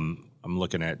 I'm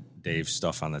looking at Dave's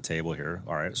stuff on the table here.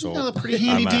 All right. So yeah, pretty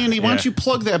handy dandy. Why don't you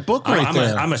plug that book right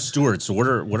there? I'm a steward. So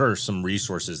what are some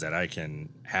resources that I can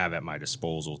have at my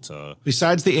disposal to,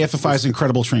 besides the AFFI's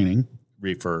incredible training?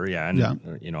 Refer, you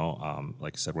know,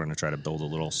 like I said, we're going to try to build a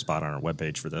little spot on our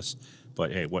webpage for this.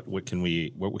 But hey, what can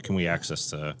we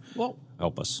access to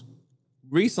help us?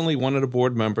 Recently, one of the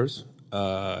board members,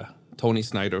 Tony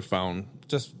Snyder, found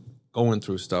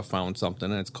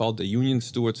something, and it's called the Union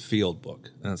Steward's Field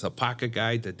Book, and it's a pocket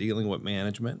guide to dealing with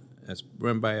management. It's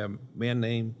written by a man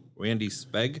named Randy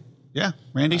Spegg. Yeah,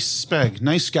 Randy Spegg,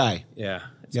 nice guy. Yeah,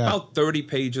 it's about 30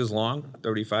 pages long,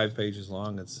 35 pages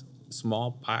long. It's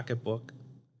small pocket book.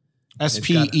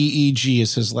 Speeg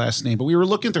is his last name, but we were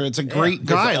looking through. It's a great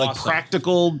guy, awesome. Like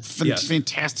practical,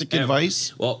 fantastic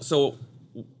advice. Well, so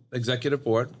executive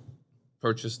board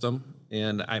purchased them,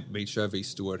 and I made sure every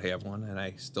steward have one, and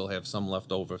I still have some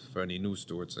left over for any new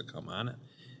stewards that come on it.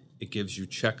 It gives you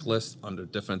checklists under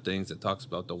different things. It talks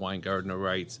about the wine gardener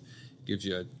rights. Gives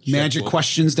you magic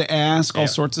questions to ask, all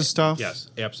sorts of stuff. Yes,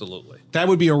 absolutely. That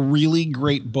would be a really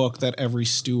great book that every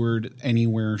steward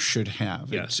anywhere should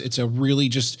have. Yes. It's a really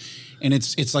and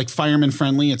it's like fireman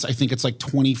friendly. I think it's like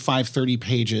 25, 30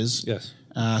 pages. Yes.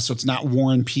 So it's not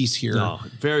War and Peace here. No,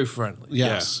 very friendly.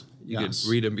 Yes. You can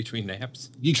read in between naps.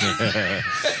 You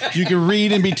can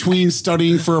read in between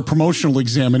studying for a promotional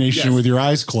examination with your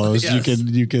eyes closed. Yes.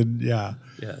 You could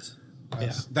Yes.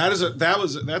 Yeah.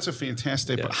 That's a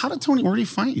fantastic. Yes. But how did Tony? Where did he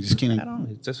find you? Just can't. I don't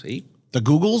know. Just the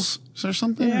Googles or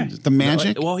something. Yeah. The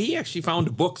magic. Well, he actually found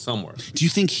a book somewhere. Do you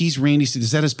think he's Randy?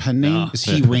 Is that his pen name? Is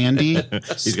he Randy?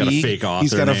 He's got a fake author.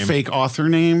 He's got a fake author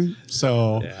name.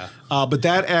 So, but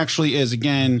that actually is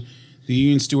again the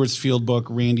Union Steward's Field Book,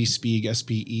 Randy Speeg,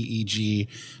 S-P-E-E-G.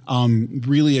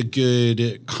 Really a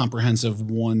good, comprehensive,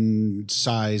 one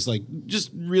size, like just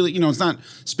really, it's not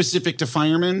specific to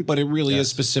firemen, but it really is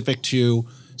specific to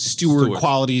steward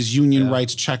qualities, union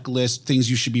rights checklist, things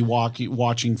you should be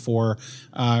watching for.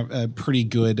 A pretty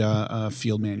good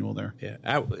field manual there.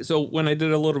 Yeah. So when I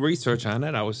did a little research on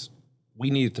it, we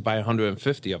needed to buy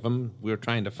 150 of them. We were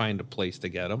trying to find a place to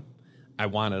get them. I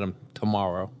wanted them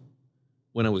tomorrow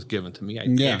when it was given to me. I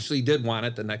actually did want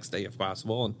it the next day if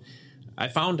possible. And I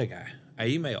found a guy. I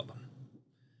emailed him.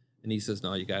 And he says,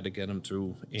 no, you got to get them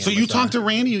through Amazon. So you talked to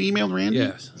Randy? You emailed Randy?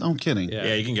 Yes. No kidding.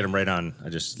 Yeah, you can get them right on. I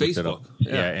just Facebook. looked it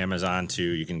up. Yeah, Amazon too.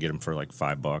 You can get them for like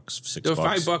 $5, $6. They're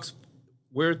 $5.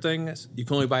 Weird thing is, you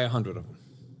can only buy 100 of them.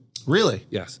 Really?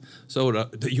 Yes. So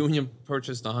the union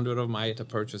purchased 100 of them. I had to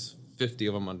purchase 50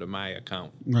 of them under my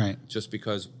account. Right. Just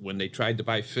because when they tried to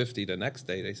buy 50 the next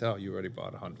day, they said, oh, you already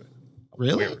bought 100.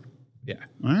 Really? Weird. Yeah.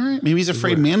 All right. Maybe he's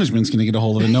afraid management's going to get a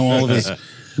hold of it, know all of his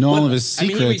secrets. I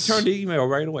mean, he returned the email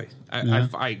right away.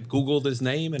 I Googled his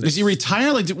name. And Is he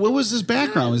retired? Like, what was his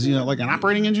background? Was he like an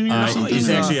operating engineer or something? He's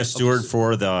actually a steward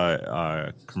for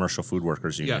the Commercial Food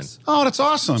Workers Union. Yes. Oh, that's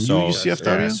awesome. So,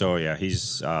 UCFW?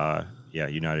 He's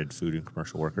United Food and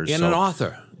Commercial Workers. And an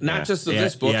author. Not just of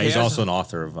this book. Yeah, he's also an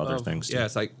author of other things too. Yeah,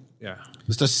 it's like,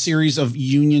 Just a series of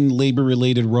union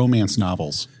labor-related romance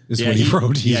novels is what he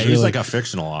wrote. He's like a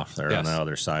fictional author on the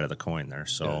other side of the coin there.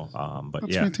 So,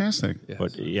 That's fantastic. Yes.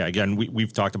 But again,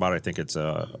 we've talked about it. I think it's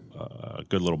a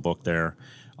good little book there.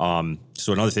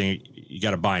 So another thing, you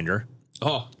got a binder.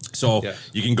 Oh. So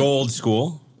you can go old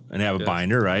school and have a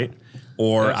binder, right?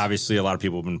 Or obviously a lot of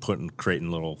people have been creating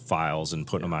little files and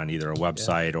putting them on either a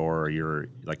website or your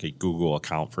like a Google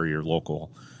account for your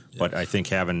local. But I think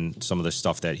having some of the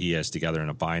stuff that he has together in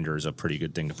a binder is a pretty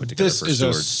good thing to put together. This is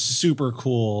a super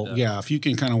cool. Yeah, if you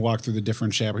can kind of walk through the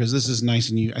different chapters, this is nice,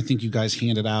 and I think you guys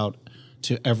handed out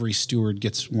to every steward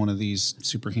gets one of these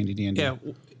super handy dandy. Yeah,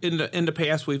 in the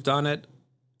past we've done it.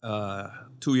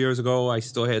 2 years ago, we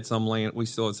still had some laying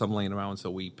around,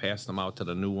 so we passed them out to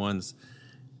the new ones,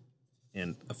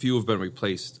 and a few have been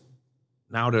replaced.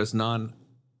 Now there's none.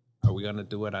 Are we going to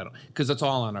do it? I don't, because it's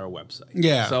all on our website.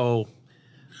 Yeah. So.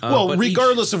 Well,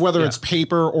 regardless of whether it's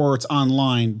paper or it's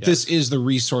online, this is the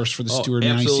resource for the steward.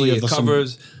 Absolutely, it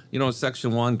covers,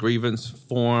 Section 1, grievance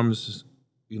forms,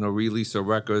 release of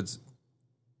records,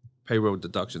 payroll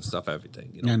deduction stuff,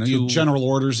 everything. You have general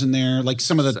orders in there, like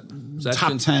some of the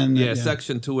top 10. Yeah,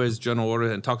 Section 2 is general order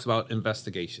and talks about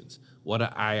investigations, what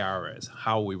an IR is,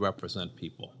 how we represent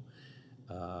people.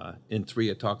 In 3,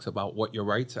 it talks about what your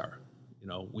rights are.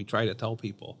 We try to tell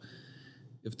people,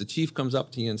 if the chief comes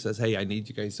up to you and says, hey, I need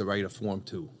you guys to write a Form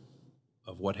 2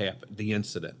 of what happened, the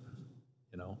incident,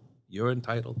 you're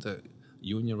entitled to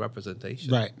union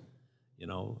representation. Right.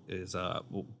 Is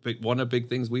one of the big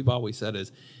things we've always said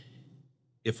is,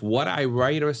 if what I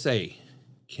write or say,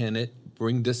 can it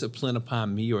bring discipline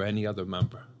upon me or any other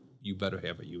member, you better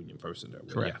have a union person there.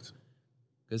 Correct.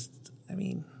 Because,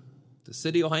 the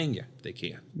city will hang you if they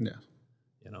can. Yeah.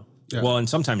 Yeah. Well, and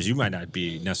sometimes you might not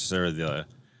be necessarily the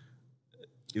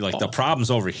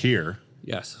problem's over here.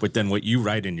 Yes. But then what you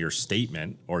write in your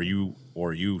statement or you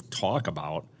talk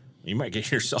about, you might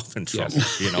get yourself in trouble.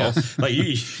 Yes. Like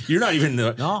you're not even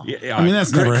the. No. I mean,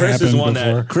 that's never happened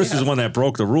before. Chris is the one that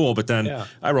broke the rule, but then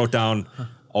I wrote down,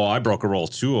 I broke a rule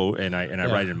too, and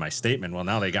I write in my statement. Well,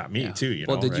 now they got me too.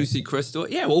 Well, did you see Chris do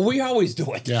it? Yeah. Well, we always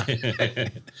do it. Yeah.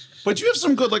 But you have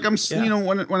some good, like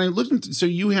when I look into, so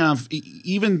you have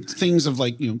even things of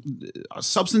like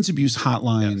substance abuse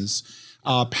hotlines.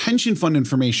 Pension fund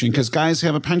information, because guys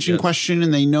have a pension question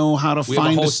and they know how to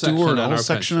find a steward. A whole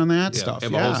section on that stuff. We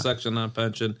have a whole section on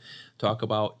pension. Talk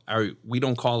about we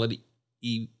don't call it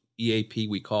EAP,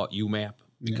 we call it UMAP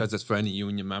because it's for any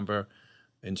union member.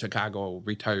 In Chicago,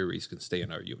 retirees can stay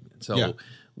in our union. So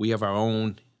we have our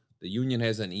own. The union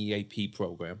has an EAP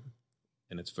program,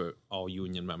 and it's for all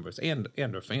union members and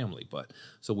their family. But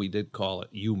so we did call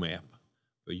it UMAP,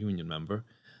 for union member.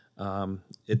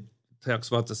 It talks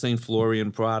about the St.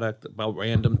 Florian product, about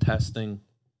random testing.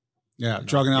 Yeah,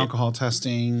 drug and alcohol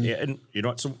testing. Yeah, and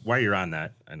so while you're on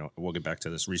that, I know we'll get back to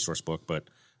this resource book, but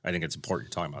I think it's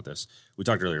important to talk about this. We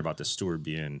talked earlier about the steward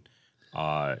being,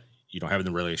 having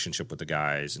the relationship with the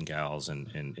guys and gals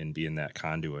and being that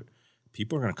conduit.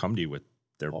 People are going to come to you with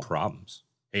their problems.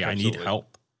 Hey, absolutely. I need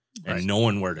help. And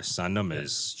knowing where to send them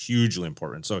is hugely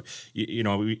important. So,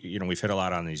 we've hit a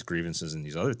lot on these grievances and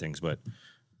these other things, but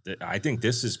I think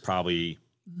this is probably,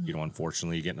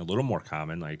 unfortunately getting a little more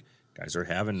common. Like, guys are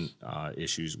having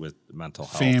issues with mental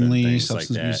health, family, and things substance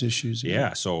like that. abuse issues.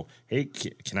 Yeah. So, hey,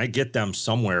 can I get them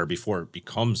somewhere before it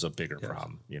becomes a bigger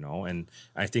problem? And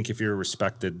I think if you're a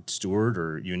respected steward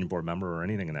or union board member or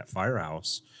anything in that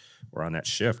firehouse or on that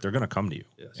shift, they're going to come to you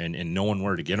and know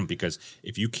where to get them, because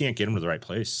if you can't get them to the right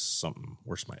place, something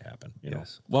worse might happen. You know?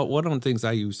 Well, one of the things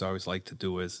I always like to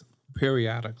do is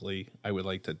periodically I would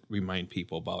like to remind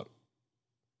people about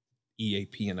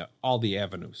EAP and all the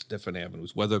avenues, different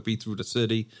avenues, whether it be through the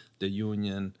city, the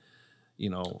union,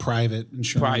 private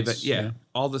insurance,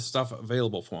 all the stuff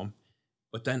available for them.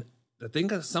 But then the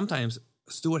thing is, sometimes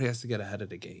a steward has to get ahead of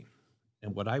the game.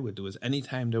 And what I would do is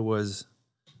anytime there was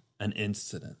an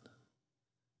incident,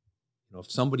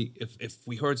 if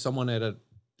we heard someone at a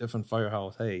different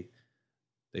firehouse, hey,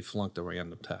 they flunked a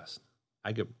random test,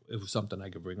 it was something I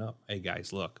could bring up. Hey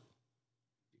guys, look,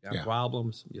 you got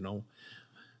problems, you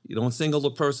don't single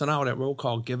the person out at roll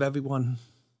call. Give everyone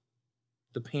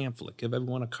the pamphlet. Give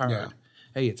everyone a card. Yeah.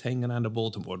 Hey, it's hanging on the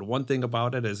bulletin board. The one thing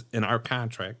about it is in our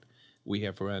contract, we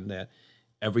have written that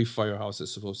every firehouse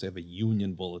is supposed to have a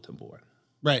union bulletin board.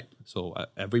 Right. So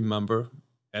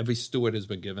every steward has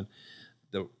been given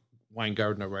the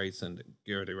Weingartner rights and the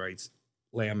Garrity rights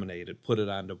laminated, put it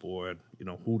on the board,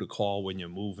 who to call when you're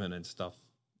moving and stuff,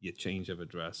 your change of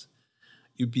address.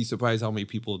 You'd be surprised how many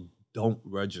people don't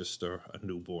register a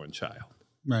newborn child.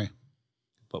 Right.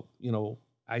 But,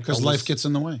 because life gets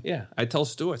in the way. Yeah. I tell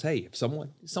stewards, hey, if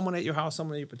someone at your house,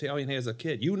 someone in your battalion has a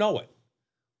kid, you know it.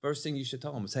 First thing you should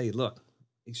tell them is, hey, look,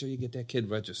 make sure you get that kid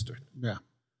registered. Yeah.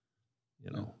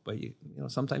 But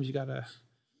sometimes you gotta.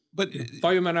 But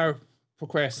firemen are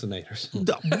procrastinators.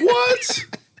 What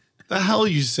the hell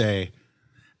you say?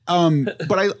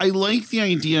 But I like the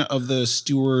idea of the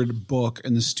steward book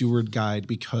and the steward guide,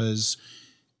 because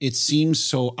it seems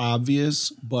so obvious,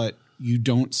 but you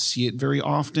don't see it very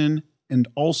often. And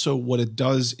also what it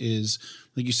does is,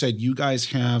 like you said, you guys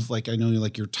have, I know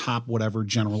your top whatever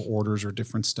general orders or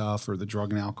different stuff, or the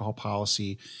drug and alcohol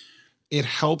policy. It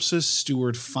helps a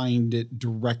steward find it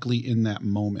directly in that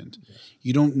moment. Yes.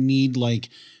 You don't need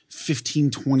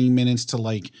 15, 20 minutes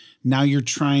to now you're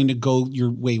trying to go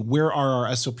your way. Where are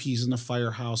our SOPs in the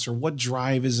firehouse, or what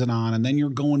drive is it on? And then you're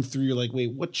going through, you're like,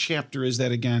 wait, what chapter is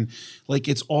that again?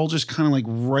 It's all just kind of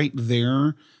right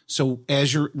there. So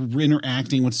as you're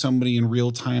interacting with somebody in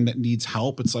real time that needs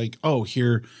help, it's oh,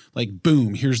 here,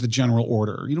 boom, here's the general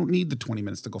order. You don't need the 20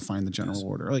 minutes to go find the general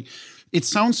order. It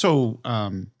sounds so,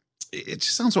 it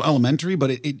just sounds so elementary,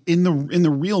 but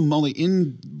in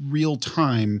real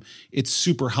time, it's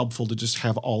super helpful to just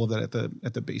have all of that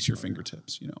at the base of your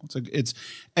fingertips. It's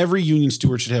every union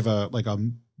steward should have a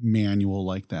manual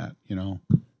like that.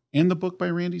 And the book by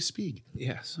Randy Spieg.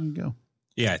 Yes, there you go.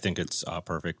 Yeah, I think it's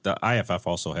perfect. The IFF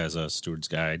also has a steward's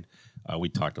guide. We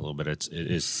talked a little bit. It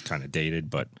is kind of dated,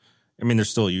 but I mean, there's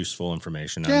still useful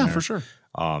information. Yeah, on there. For sure.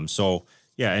 So.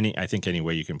 Yeah, I think any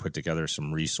way you can put together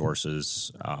some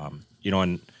resources,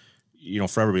 and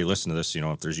for everybody listening to this,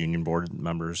 if there's union board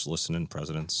members listening,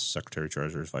 presidents, secretary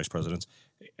treasurers, vice presidents,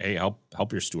 hey,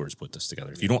 help your stewards put this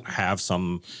together. If you don't have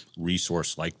some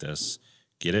resource like this,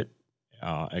 get it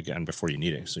again before you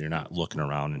need it, so you're not looking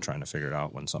around and trying to figure it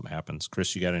out when something happens.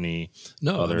 Chris, you got any?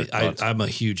 No, I'm a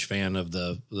huge fan of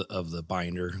the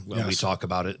binder. Well, we talk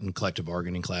about it in collective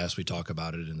bargaining class. We talk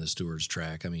about it in the steward's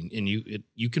track. I mean, and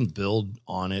you can build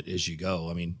on it as you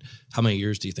go. I mean, how many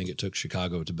years do you think it took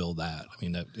Chicago to build that? I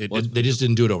mean, they just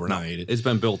didn't do it overnight. No, it's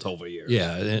been built over years.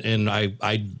 Yeah, and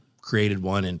I created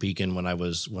one in Pekin when I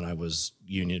was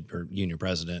union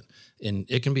president, and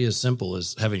it can be as simple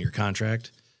as having your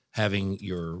contract, having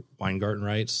your Weingarten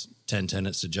rights, 10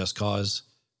 tenets to just cause,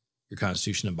 your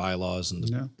Constitution and bylaws, and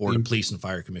the Board of Police and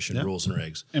Fire Commission rules and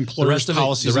regs. Employers'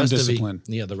 policies and discipline.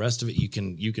 The rest of it you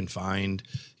can find.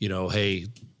 Hey,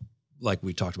 like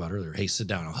we talked about earlier. Hey, sit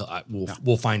down.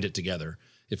 We'll find it together.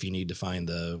 If you need to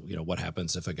find what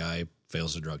happens if a guy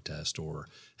fails a drug test, or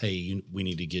hey, we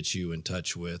need to get you in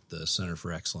touch with the Center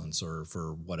for Excellence or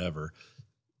for whatever.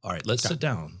 All right, let's sit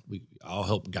down. I'll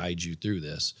help guide you through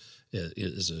this.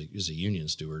 Is a union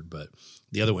steward, but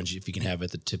the other ones, if you can have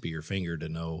at the tip of your finger to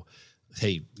know,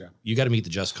 hey, you got to meet the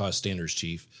just cause standards,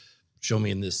 chief. Show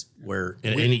me in this where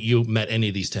you met any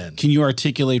of these 10. Can you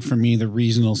articulate for me the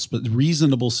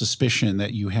reasonable suspicion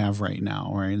that you have right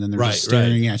now? Right, and then they're just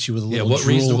staring at you with a little what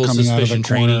drool reasonable coming out of the suspicion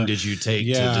corner. training did you take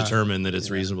to determine that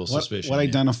it's reasonable suspicion? What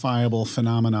identifiable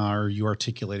phenomena are you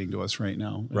articulating to us right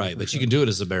now? Right, but you can do it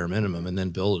as a bare minimum and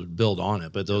then build on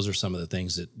it. But those are some of the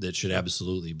things that should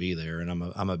absolutely be there. And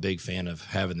I'm a big fan of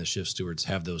having the shift stewards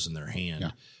have those in their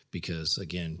hand because,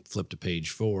 again, flip to page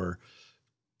 4.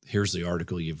 here's the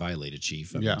article you violated,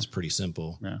 chief. I mean, it's pretty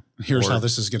simple. Yeah. Here's how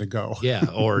this is going to go. Yeah.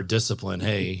 Or discipline.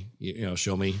 Hey,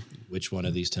 show me which one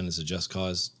of these tenants of just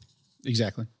cause.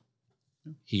 Exactly.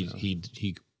 He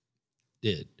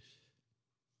did.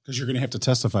 Because you're going to have to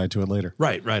testify to it later.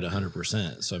 Right.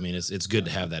 100%. So, I mean, it's good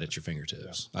to have that at your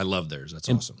fingertips. I love theirs. That's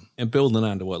awesome. And building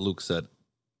on to what Luke said,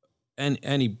 and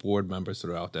any board members that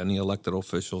are out there, any elected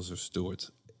officials or stewards,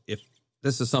 if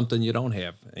this is something you don't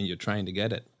have and you're trying to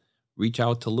get it, reach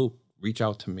out to Luke, reach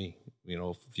out to me.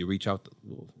 If you reach out,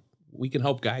 we can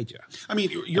help guide you. I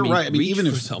mean, you're right. I mean, even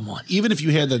if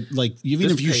you had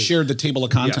if you shared the table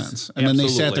of contents and then they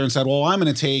sat there and said, well, I'm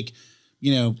going to take,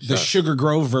 the Sugar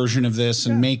Grove version of this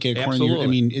and make it according to your, I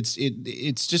mean,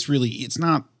 it's just really, it's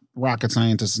not rocket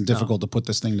scientist and difficult to put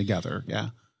this thing together. Yeah.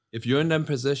 If you're in them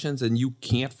positions and you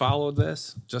can't follow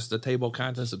this, just the table of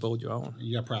contents to build your own.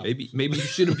 Yeah, probably. Maybe you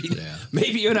shouldn't be.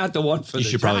 Maybe you're not the one for. You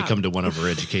should probably come to one of our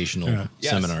educational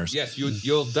seminars. Yes,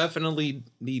 you'll definitely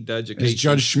need the education. As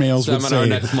Judge Schmales would say,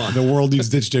 next month. The world needs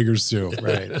ditch diggers too.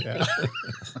 Right. Yeah.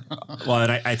 Well,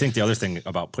 and I think the other thing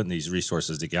about putting these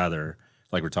resources together,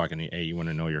 like we're talking, hey, you want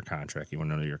to know your contract, you want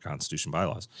to know your Constitution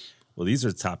bylaws. Well, these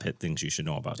are the top hit things you should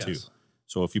know about too.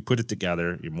 So if you put it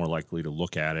together, you're more likely to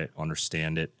look at it,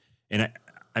 understand it. And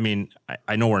I mean,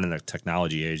 I know we're in a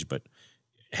technology age, but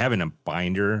having a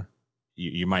binder,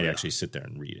 you might actually sit there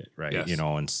and read it, right? Yes.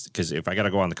 And because if I got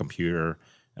to go on the computer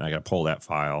and I got to pull that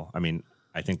file, I mean,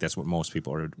 I think that's what most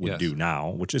people would do now,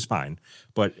 which is fine.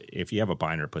 But if you have a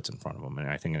binder, it puts in front of them, and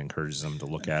I think it encourages them to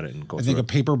look at it and go. I think a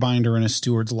paper binder in a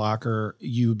steward's locker,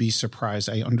 you'd be surprised.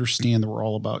 I understand that we're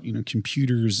all about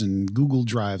computers and Google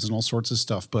Drives and all sorts of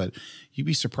stuff, but you'd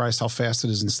be surprised how fast it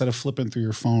is. Instead of flipping through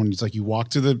your phone, it's like you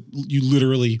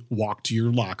literally walk to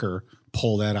your locker,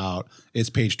 pull that out. It's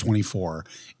page 24.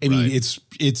 I mean, it's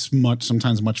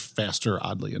sometimes much faster,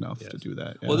 oddly enough, to do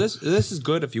that. Yeah. Well, this is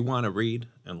good if you want to read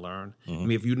and learn. I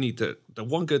mean, if you need to, the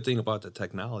one good thing about the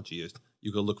technology is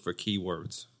you can look for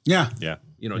keywords. Yeah.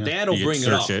 That'll bring it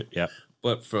up. Yeah.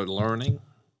 But for learning,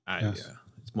 it's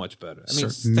much better. I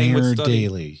mean, Mayor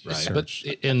Daily. Right. But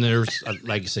and there's,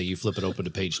 like you say, you flip it open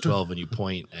to page 12 and you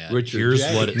point at Richard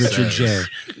says.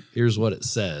 Here's what it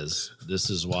says. This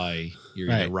is why you're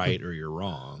either right or you're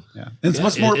wrong. Yeah. And it's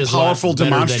much more powerful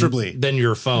demonstrably than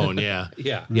your phone. Yeah.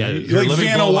 Yeah. Here, let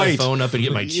me blow my phone up and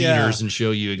get my cheaters and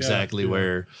show you exactly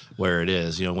where it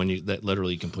is. When that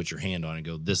literally you can put your hand on it and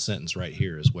go, this sentence right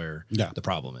here is where the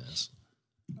problem is.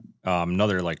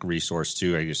 Another resource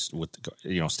too, I guess, with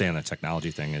staying on the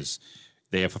technology thing is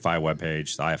the AFFI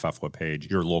webpage, the IFF webpage,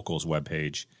 your local's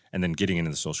webpage, and then getting into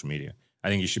the social media. I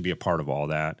think you should be a part of all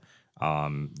that.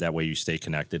 That way you stay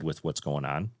connected with what's going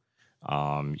on.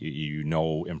 You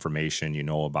know information,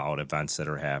 about events that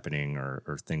are happening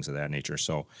or things of that nature.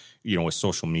 So, with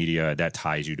social media, that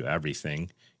ties you to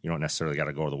everything. You don't necessarily got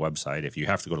to go to the website. If you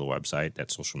have to go to the website,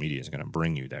 that social media is going to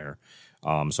bring you there.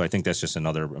 So I think that's just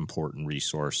another important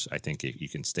resource. I think you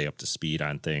can stay up to speed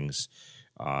on things,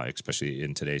 especially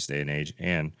in today's day and age.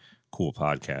 And cool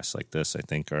podcasts like this, I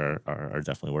think, are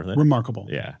definitely worth it. Remarkable.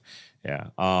 Yeah.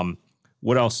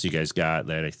 What else you guys got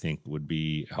that I think would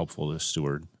be helpful to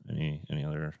steward? Any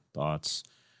other thoughts?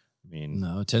 I mean,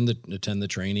 no. Attend the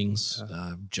trainings.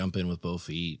 Jump in with both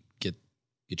feet.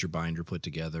 Get your binder put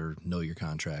together. Know your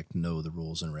contract. Know the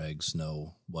rules and regs.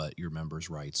 Know what your members'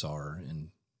 rights are.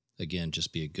 And again,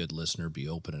 just be a good listener. Be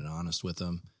open and honest with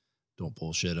them. Don't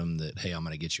bullshit them that, hey, I'm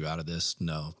going to get you out of this.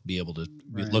 No, be able to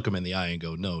look them in the eye and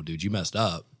go, no, dude, you messed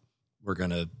up. We're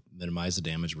going to minimize the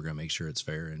damage. We're going to make sure it's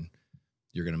fair and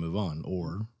you're going to move on.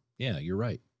 Or, yeah, you're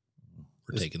right.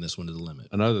 We're taking this one to the limit.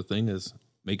 Another thing is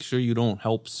make sure you don't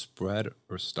help spread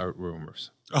or start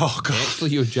rumors. Oh, God. Actually,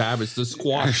 your job is to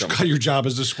squash them. Your job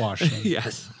is to squash them.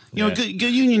 Yes. Good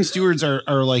union stewards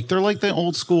are like, they're like the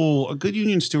old school. A good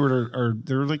union steward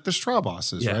they're like the straw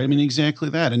bosses, right? I mean, exactly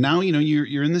that. And now,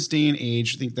 you're in this day and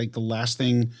age. I think the last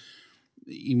thing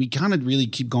we kind of really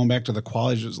keep going back to the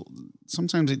qualities.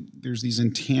 Sometimes there's these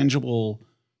intangible,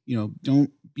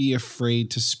 don't be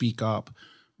afraid to speak up.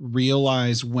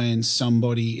 Realize when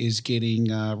somebody is getting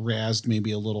razzed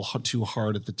maybe a little too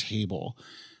hard at the table.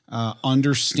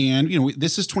 Understand,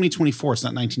 this is 2024. It's not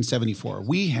 1974.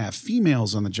 We have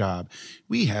females on the job.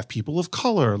 We have people of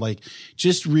color.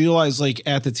 Just realize,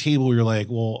 at the table, you're like,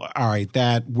 well, all right,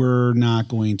 we're not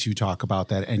going to talk about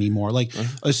that anymore.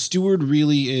 A steward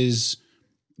really is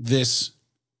this,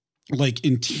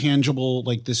 intangible,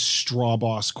 this straw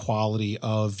boss quality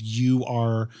of you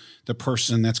are the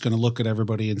person that's going to look at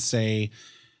everybody and say,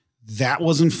 that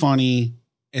wasn't funny.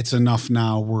 it's enough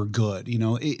now, we're good.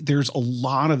 There's a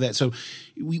lot of that. So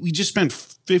we just spent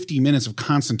 50 minutes of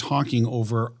constant talking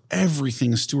over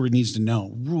everything a steward needs to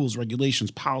know: rules,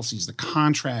 regulations, policies, the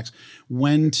contracts,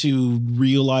 when to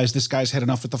realize this guy's had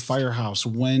enough at the firehouse,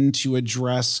 when to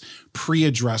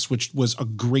pre-address, which was a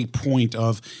great point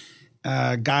of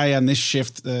guy on this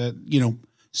shift,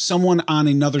 someone on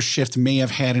another shift may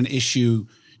have had an issue.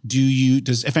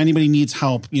 If anybody needs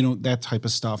help, that type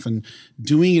of stuff, and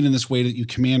doing it in this way that you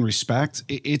command respect,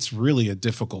 it's really a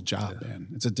difficult job, man.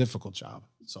 It's a difficult job.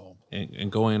 So,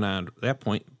 and going on that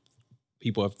point,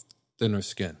 people have thinner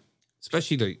skin,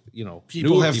 especially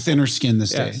people have thinner skin this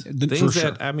day. Things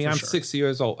I'm 60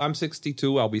 years old. I'm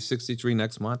 62. I'll be 63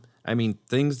 next month. I mean,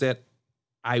 things that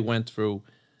I went through.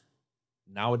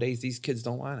 Nowadays, these kids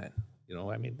don't want it.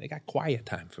 They got quiet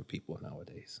time for people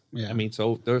nowadays. Yeah.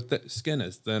 So their skin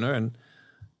is thinner, and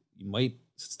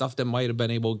stuff that might have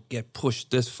been able to get pushed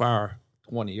this far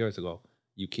 20 years ago,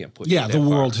 you can't push. Yeah, the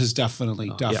world has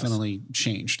definitely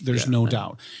changed. There's no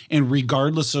doubt. And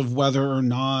regardless of whether or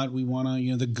not we want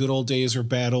to, the good old days or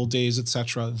bad old days,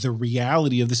 etc., the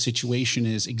reality of the situation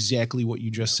is exactly what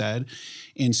you just said.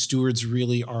 And stewards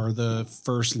really are the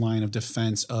first line of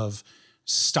defense of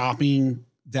stopping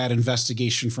that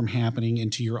investigation from happening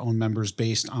into your own members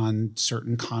based on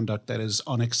certain conduct that is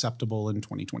unacceptable in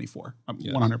 2024.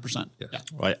 100%. Yes. Yeah.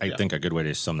 Well, I think a good way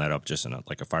to sum that up just in a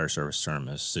fire service term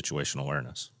is situational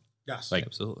awareness. Yes,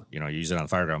 absolutely. You use it on the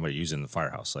fire ground, but you use it in the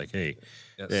firehouse. This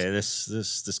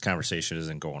conversation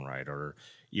isn't going right, or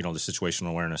the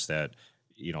situational awareness that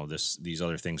these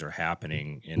other things are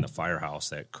happening in the firehouse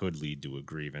that could lead to a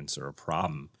grievance or a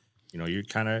problem. You're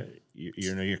kind of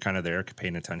there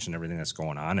paying attention to everything that's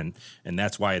going on, and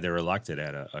that's why they're elected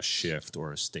at a shift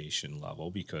or a station level,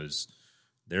 because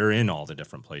they're in all the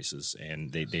different places,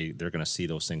 and they're going to see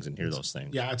those things and hear those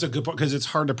things. Yeah, it's a good point, because it's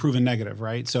hard to prove a negative,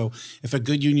 right? So if a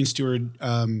good union steward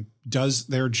does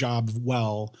their job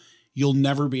well, you'll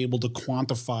never be able to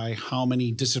quantify how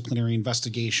many disciplinary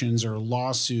investigations or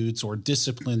lawsuits or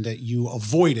discipline that you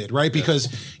avoided, right? Because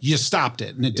you stopped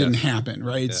it and it didn't happen,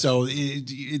 right? Yeah. So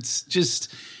it's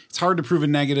hard to prove a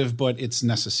negative, but it's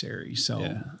necessary.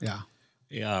 So,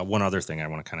 yeah. One other thing I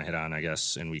want to kind of hit on, I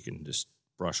guess, and we can just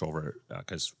brush over it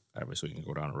because obviously we can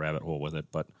go down a rabbit hole with it,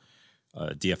 but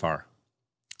DFR,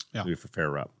 do for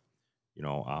fair rep.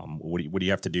 What do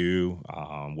you have to do?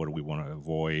 What do we want to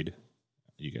avoid?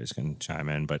 You guys can chime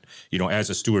in, but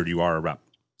as a steward, you are a rep.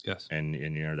 Yes. And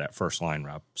you're that first line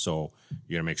rep. So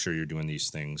you got to make sure you're doing these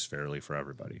things fairly for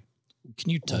everybody. Can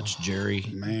you touch Jerry?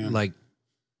 Man.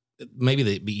 Maybe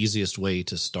the easiest way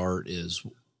to start is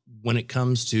when it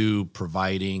comes to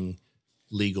providing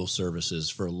legal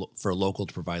services for a local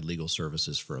to provide legal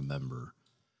services for a member.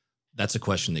 That's a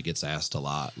question that gets asked a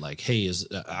lot. Like, hey,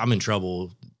 I'm in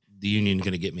trouble. The union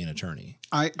going to get me an attorney?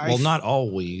 Not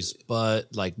always, but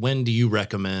when do you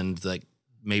recommend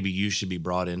maybe you should be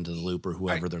brought into the loop, or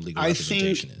whoever their legal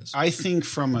representation is? I think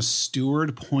from a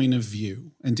steward point of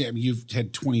view, and Dan, you've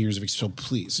had 20 years of experience, so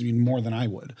please, more than I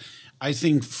would. I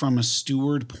think from a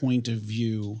steward point of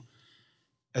view,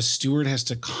 a steward has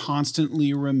to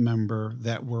constantly remember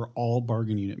that we're all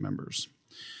bargain unit members.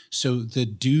 So the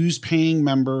dues paying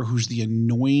member who's the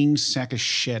annoying sack of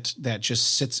shit that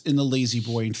just sits in the lazy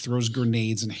boy and throws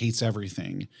grenades and hates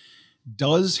everything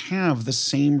does have the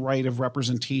same right of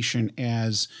representation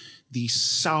as the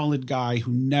solid guy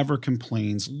who never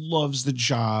complains, loves the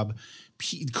job,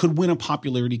 could win a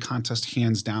popularity contest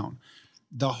hands down.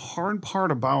 The hard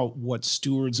part about what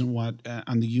stewards and what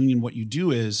on the union, what you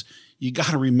do is you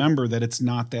got to remember that it's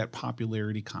not that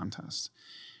popularity contest.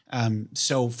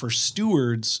 So for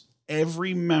stewards,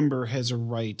 every member has a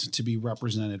right to be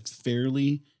represented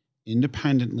fairly,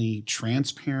 independently,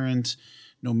 transparent,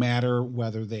 no matter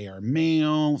whether they are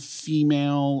male,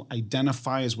 female,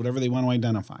 identify as whatever they want to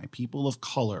identify, people of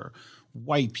color,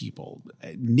 white people,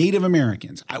 Native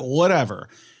Americans, whatever,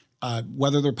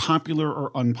 whether they're popular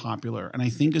or unpopular. And I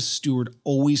think a steward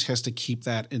always has to keep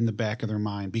that in the back of their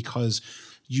mind, because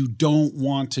you don't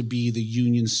want to be the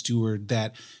union steward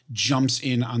that jumps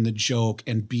in on the joke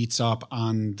and beats up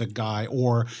on the guy,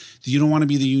 or you don't want to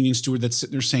be the union steward that's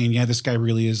sitting there saying, yeah, this guy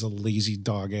really is a lazy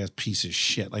dog ass piece of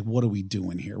shit. What are we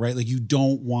doing here? Right? You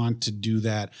don't want to do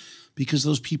that, because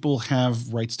those people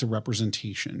have rights to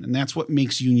representation. And that's what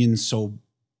makes unions so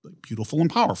beautiful and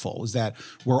powerful, is that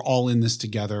we're all in this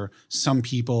together. Some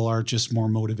people are just more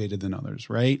motivated than others.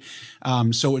 Right.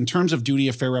 So in terms of duty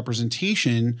of fair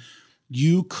representation,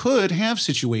 you could have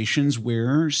situations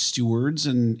where stewards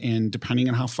and depending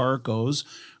on how far it goes,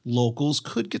 locals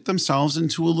could get themselves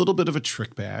into a little bit of a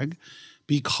trick bag,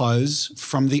 because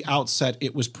from the outset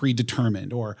it was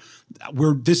predetermined, or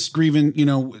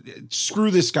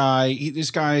screw this guy.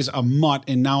 This guy's a mutt,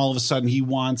 and now all of a sudden he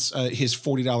wants his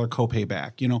 $40 copay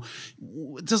back.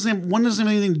 One doesn't have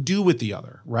anything to do with the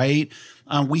other, right?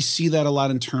 We see that a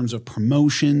lot in terms of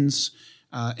promotions,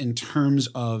 in terms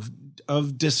of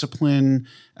discipline,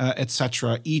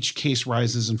 etc. Each case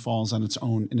rises and falls on its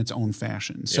own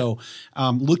fashion. So,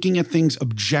 looking at things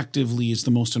objectively is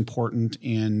the most important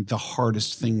and the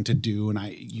hardest thing to do. And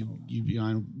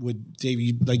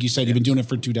Dave, like you said, you've been doing it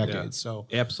for 2 decades. So,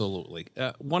 absolutely.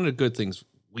 One of the good things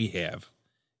we have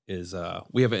is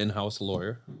we have an in-house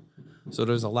lawyer. So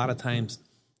there's a lot of times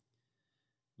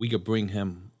we could bring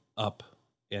him up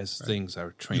as things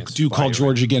are transpiring. Do call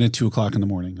George again at 2:00 in the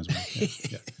morning as well.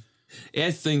 Yeah.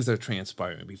 As things are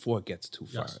transpiring before it gets too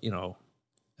far, you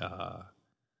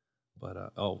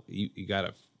got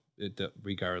to,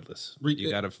 regardless,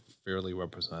 you got to fairly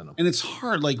represent them. And it's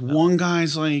hard. Like one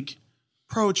guy's like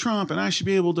pro-Trump and I should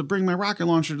be able to bring my rocket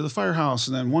launcher to the firehouse.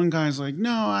 And then one guy's like,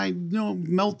 no,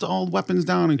 melt all weapons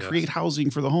down and create housing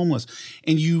for the homeless.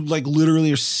 And you like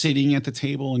literally are sitting at the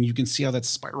table and you can see how that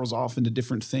spirals off into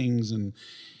different things. And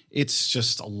it's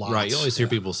just a lot. Right. You always hear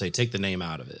people say, take the name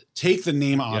out of it. Take the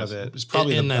name out of it. It's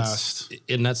probably the best.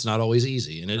 And that's not always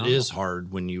easy. And it is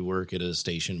hard when you work at a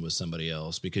station with somebody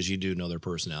else because you do know their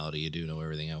personality. You do know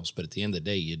everything else. But at the end of the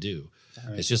day, you do.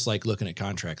 Right. It's just like looking at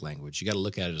contract language. You got to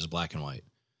look at it as black and white.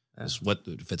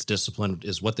 If it's discipline,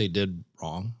 is what they did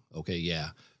wrong? Okay,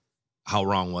 yeah. How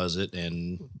wrong was it?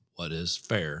 And what is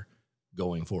fair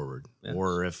going forward? Yes.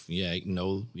 Or if,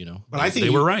 but I think they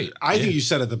were right. I think you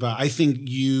said it the best. I think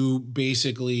you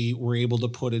basically were able to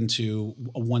put into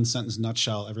a 1-sentence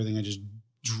nutshell everything I just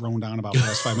droned on about the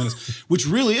last 5 minutes, which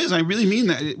really is, I really mean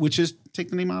that, which is take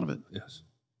the name out of it. Yes.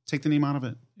 Take the name out of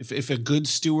it. If a good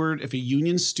steward, if a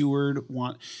union steward you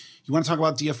want to talk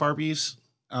about DFRBs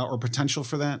or potential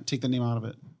for that, take the name out of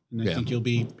it. And I think you'll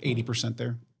be 80%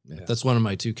 there. Yeah. That's one of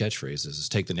my 2 catchphrases is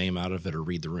take the name out of it or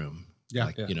read the room. Yeah.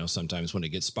 Sometimes when it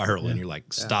gets spiraling, you're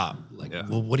like, stop.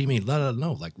 Well, what do you mean?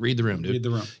 No, like read the room, dude. Read the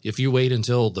room. If you wait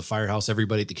until the firehouse,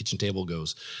 everybody at the kitchen table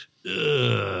goes,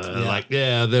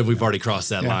 then we've already crossed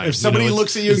that line. If somebody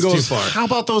looks at you and goes, how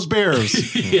about those bears?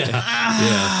 Read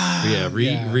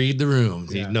the room.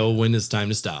 You know when it's time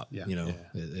to stop.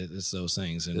 It's those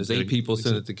things. And there's 8 people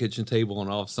sitting at the kitchen table and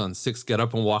all of a sudden 6 get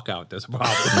up and walk out. There's a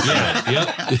problem.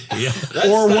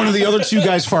 Or one of the other 2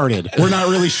 guys farted. We're not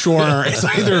really sure. It's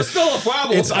either still a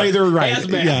problem. It's either right.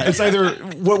 Yeah. It's either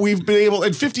what we've been able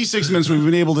in 56 minutes we've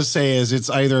been able to say is it's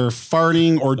either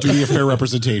farting or duty of fair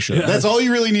representation. That's all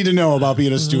you really need to know about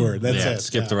being a steward. That's it.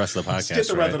 Skip the rest of the podcast. Skip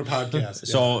the rest of the podcast.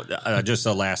 So just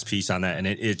a last piece on that, and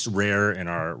it's rare in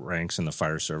our ranks in the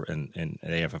fire service and the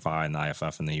AFFI and the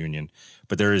IFF and the union,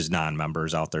 but there is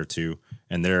non-members out there too,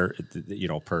 and they're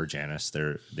per Janus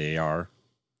they are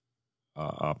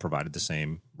provided the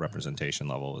same representation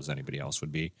level as anybody else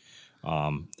would be.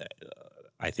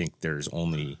 I think there's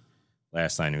only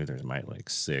last I knew there's like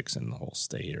 6 in the whole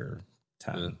state or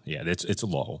 10. Yeah, it's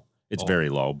low. It's very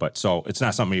low, but so it's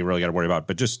not something you really got to worry about.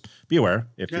 But just be aware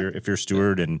if you're a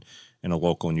steward and a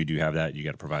local and you do have that, you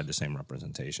got to provide the same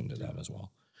representation to that as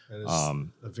well. That is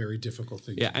a very difficult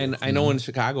thing. Yeah, and I know in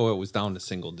Chicago it was down to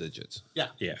single digits. Yeah.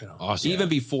 Awesome. Even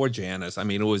before Janus, I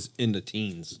mean, it was in the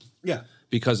teens. Yeah.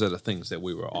 Because of the things that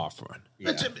we were offering.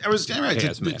 Yeah. I was right.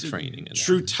 Hazmat training. And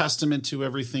true testament to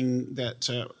everything that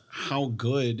how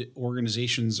good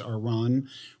organizations are run.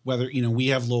 Whether we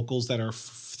have locals that are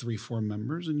 3-4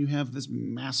 members, and you have this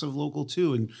massive local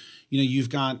too, and you've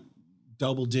got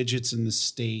double digits in the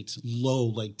state, low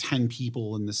like 10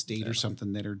 people in the state or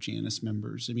something that are Janus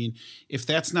members. I mean, if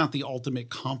that's not the ultimate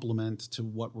compliment to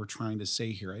what we're trying to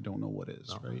say here, I don't know what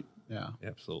is. Right? Yeah,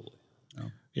 absolutely.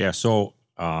 Yeah. So.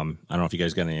 I don't know if you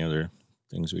guys got any other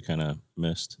things we kind of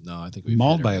missed. No, I think we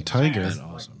mauled by a tiger. That's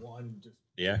awesome.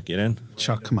 Yeah, get in.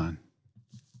 Chuck, come on.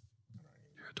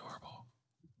 You're adorable.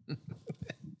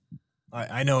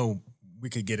 I know we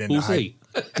could get into who's he?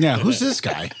 Yeah, who's this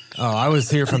guy? Oh, I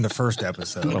was here from the first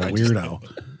episode. What a weirdo.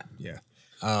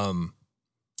 I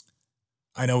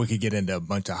know we could get into a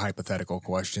bunch of hypothetical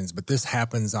questions, but this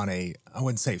happens on I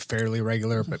wouldn't say fairly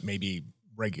regular, but maybe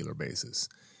regular basis.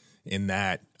 In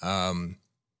that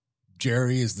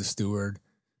Jerry is the steward.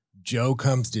 Joe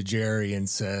comes to Jerry and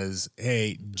says,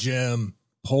 hey, Jim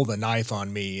pulled a knife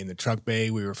on me in the truck bay.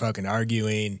 We were fucking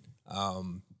arguing.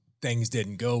 Things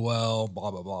didn't go well, blah,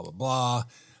 blah, blah, blah, blah.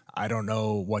 I don't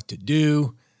know what to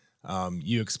do.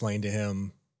 You explain to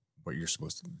him what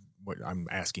I'm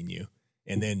asking you.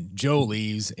 And then Joe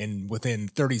leaves, and within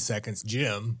 30 seconds,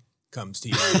 Jim comes to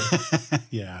you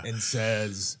Yeah. and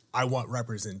says, I want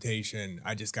representation.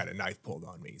 I just got a knife pulled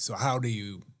on me. So how do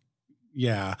you?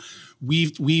 Yeah,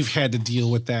 we've had to deal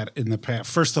with that in the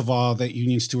past. First of all, that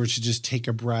union steward should just take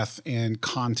a breath and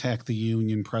contact the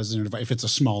union president if it's a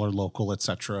smaller local, et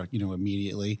cetera,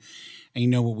 immediately.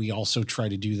 And what we also try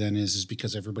to do then is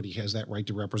because everybody has that right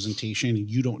to representation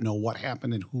and you don't know what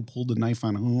happened and who pulled the knife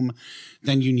on whom,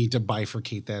 then you need to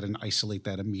bifurcate that and isolate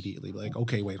that immediately. Like,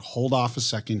 okay, wait, hold off a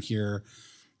second here.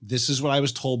 This is what I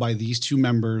was told by these two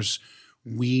members.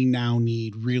 We now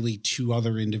need really two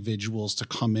other individuals to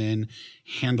come in,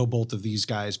 handle both of these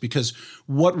guys, because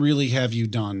what really have you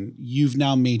done? You've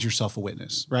now made yourself a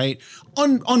witness, right?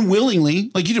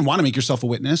 Unwillingly, like you didn't want to make yourself a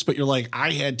witness, but you're like,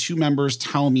 I had two members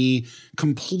tell me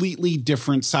completely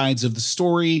different sides of the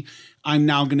story. I'm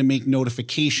now going to make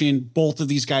notification. Both of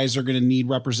these guys are going to need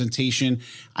representation.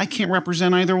 I can't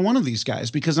represent either one of these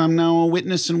guys because I'm now a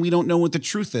witness and we don't know what the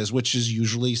truth is, which is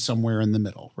usually somewhere in the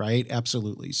middle, right?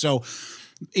 Absolutely. So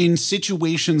in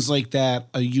situations like that,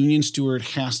 a union steward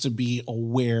has to be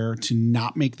aware to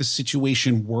not make the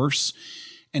situation worse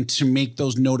and to make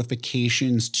those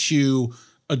notifications to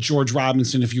a George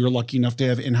Robinson, if you were lucky enough to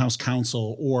have in-house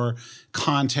counsel, or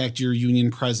contact your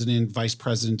union president, vice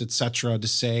president, et cetera, to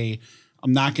say,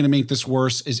 I'm not going to make this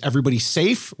worse. Is everybody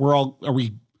safe? Are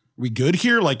we good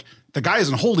here? Like the guy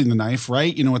isn't holding the knife,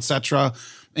 right? Et cetera,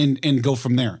 and go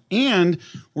from there. And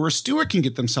where a steward can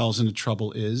get themselves into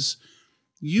trouble is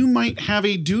you might have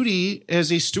a duty as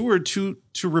a steward to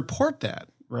report that,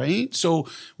 right? So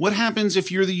what happens if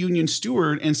you're the union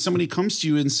steward and somebody comes to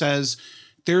you and says,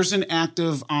 there's an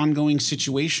active ongoing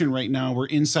situation right now where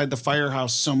inside the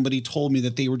firehouse, somebody told me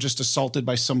that they were just assaulted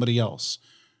by somebody else.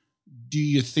 Do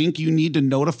you think you need to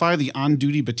notify the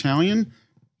on-duty battalion?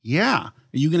 Yeah. Are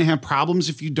you going to have problems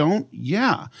if you don't?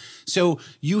 Yeah. So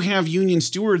you have union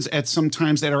stewards at some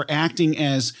times that are acting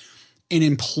as an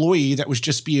employee that was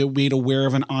just being made aware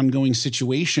of an ongoing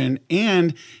situation,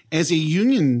 and as a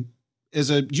union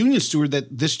steward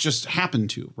that this just happened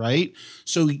to, right?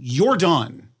 So you're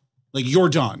done. Like you're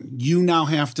done. You now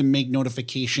have to make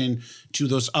notification to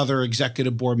those other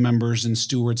executive board members and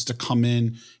stewards to come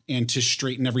in and to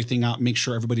straighten everything out, make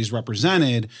sure everybody's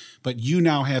represented. But you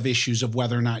now have issues of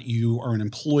whether or not you are an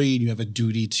employee and you have a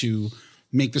duty to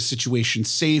make the situation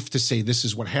safe, to say this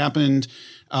is what happened.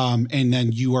 And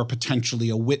then you are potentially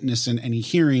a witness in any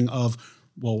hearing of,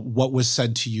 well, what was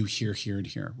said to you here, here, and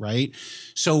here, right?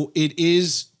 So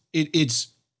it's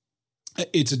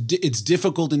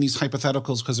difficult in these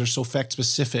hypotheticals because they're so fact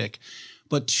specific.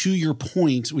 But to your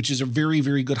point, which is a very,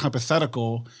 very good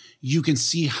hypothetical, you can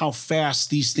see how fast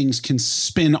these things can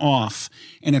spin off.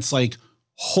 And it's like,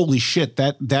 holy shit,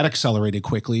 that accelerated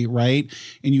quickly, right?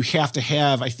 And you have to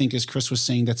have, I think, as Chris was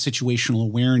saying, that situational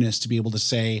awareness to be able to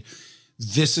say,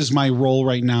 this is my role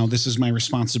right now. This is my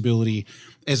responsibility.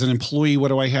 As an employee, what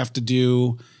do I have to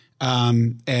do?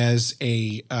 Do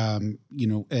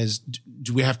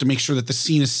we have to make sure that the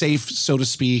scene is safe, so to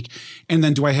speak? And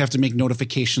then do I have to make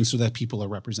notifications so that people are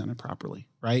represented properly?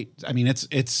 Right. I mean,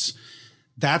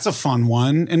 that's a fun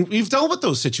one. And we've dealt with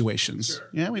those situations. Sure.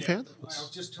 Yeah, we've had those. I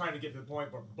was just trying to get to the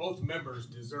point where both members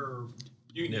deserve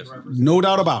union representation. No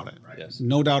doubt about it. Right? Yes.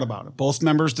 No doubt about it. Both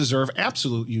members deserve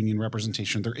absolute union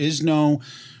representation. There is no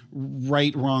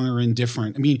right, wrong, or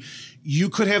indifferent. I mean, you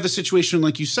could have the situation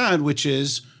like you said, which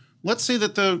is, let's say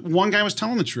that the one guy was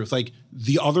telling the truth. Like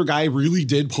the other guy really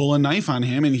did pull a knife on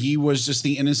him and he was just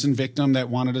the innocent victim that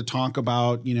wanted to talk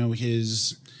about,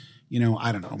 his,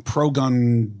 I don't know,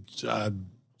 pro-gun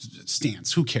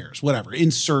stance. Who cares? Whatever.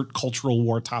 Insert cultural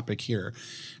war topic here.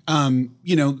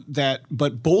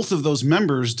 But both of those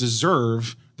members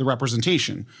deserve the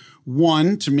representation.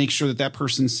 One, to make sure that that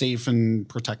person's safe and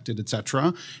protected, et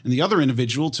cetera. And the other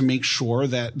individual to make sure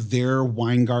that their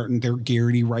Weingarten, their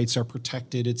Garrity rights are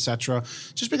protected, et cetera.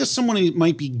 Just because someone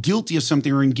might be guilty of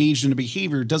something or engaged in a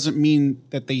behavior doesn't mean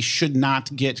that they should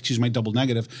not get, excuse my double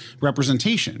negative,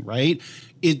 representation, right?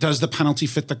 Does the penalty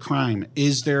fit the crime?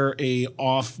 Is there a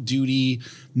off-duty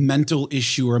mental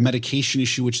issue or a medication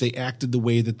issue which they acted the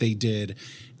way that they did?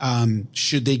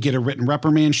 Should they get a written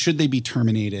reprimand? Should they be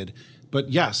terminated? But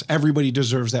yes, everybody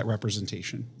deserves that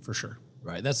representation for sure.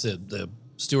 Right. That's the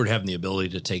steward having the ability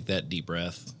to take that deep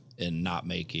breath and not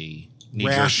make a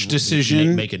rash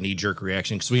decision, make a knee-jerk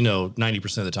reaction. Because we know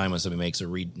 90% of the time when somebody makes a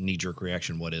knee-jerk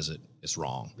reaction, what is it? It's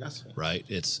wrong. Yes. Right.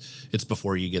 It's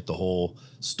before you get the whole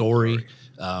story.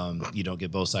 You don't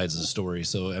get both sides of the story.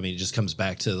 So I mean, it just comes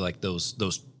back to like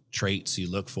those traits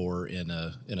you look for in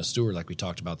a steward, like we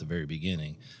talked about at the very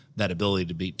beginning. That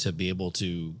ability to be able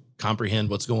to comprehend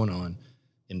what's going on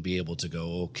and be able to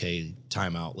go, okay,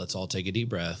 time out. Let's all take a deep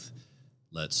breath.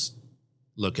 Let's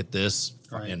look at this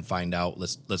Right. and find out,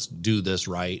 let's do this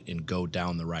right and go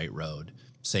down the right road.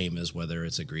 Same as whether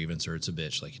it's a grievance or it's a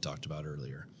bitch, like you talked about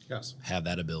earlier. Yes. Have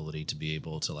that ability to be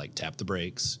able to like tap the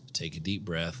brakes, take a deep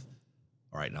breath.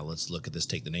 All right, now let's look at this,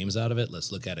 take the names out of it.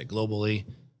 Let's look at it globally.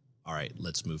 All right,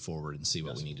 let's move forward and see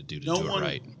what we need to do to do it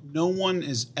right. No one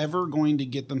is ever going to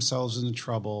get themselves into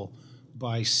trouble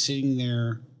by sitting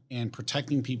there and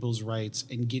protecting people's rights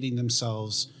and getting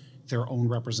themselves their own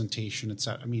representation,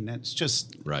 etc. I mean, that's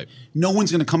just right. No one's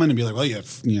going to come in and be like, "Well, you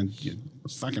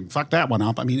fucking fuck that one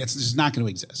up." I mean, it's just not going to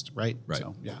exist, right? Right.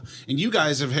 So, yeah. And you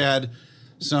guys have had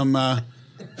some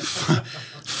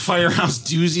firehouse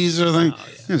doozies or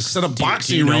a set of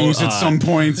boxing rings at some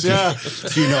points. Yeah.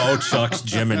 Do you know Chuck's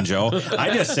Jim and Joe?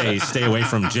 I just say stay away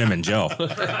from Jim and Joe.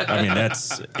 I mean,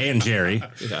 and Jerry,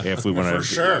 if we want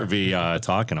to be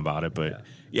talking about it. But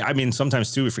yeah, I mean,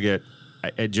 sometimes too, we forget.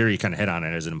 Jerry kind of hit on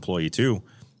it as an employee too.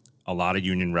 A lot of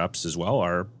union reps as well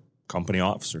are company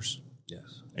officers. Yes.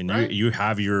 And you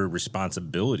have your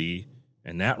responsibility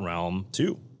in that realm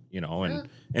too,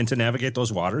 and to navigate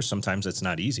those waters, sometimes it's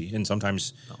not easy. And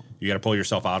sometimes you got to pull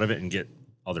yourself out of it and get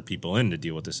other people in to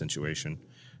deal with the situation.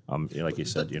 Like you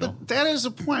said, But that is a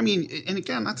point. I mean, and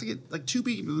again, not to get like too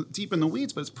deep in the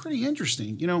weeds, but it's pretty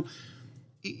interesting.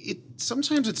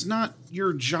 Sometimes it's not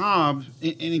your job,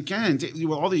 and again,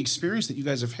 with all the experience that you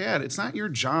guys have had, it's not your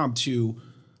job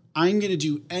I'm going to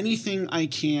do anything I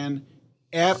can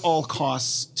at all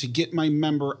costs to get my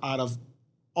member out of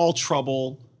all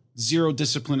trouble, zero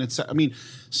discipline, etc. I mean,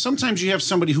 sometimes you have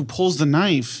somebody who pulls the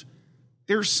knife.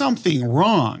 There's something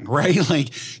wrong, right? Like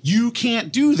you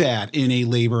can't do that in a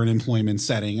labor and employment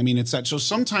setting. I mean, it's that. So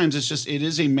sometimes it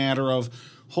is a matter of,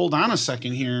 hold on a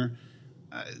second here.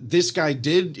 This guy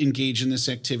did engage in this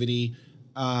activity.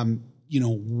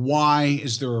 Why?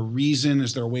 Is there a reason?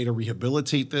 Is there a way to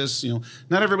rehabilitate this?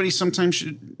 Not everybody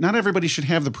should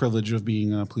have the privilege of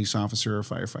being a police officer or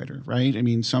firefighter, right? I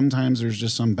mean, sometimes there's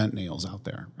just some bent nails out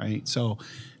there, right? So,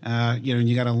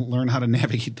 you got to learn how to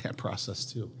navigate that process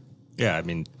too. Yeah, I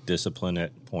mean, discipline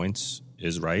at points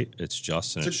is right. It's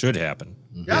just, and it should happen.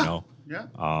 Yeah. Yeah.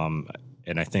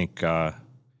 And I think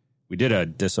we did a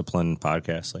discipline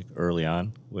podcast like early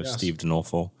on with Steve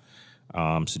Denolfo.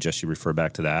 Suggest you refer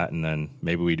back to that, and then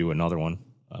maybe we do another one,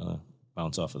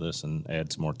 bounce off of this and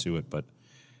add some more to it. But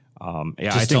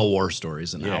I tell war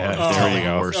stories and there you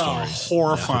go. War stories.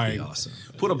 Horrifying. Awesome.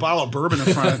 Put a bottle of bourbon in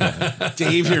front of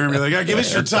Dave here and be like, give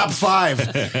us your top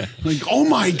 5. Like, oh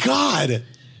my God.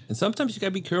 And sometimes you got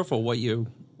to be careful when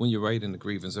you're writing the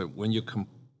grievance or when you're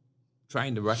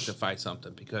trying to rectify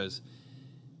something, because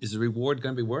is the reward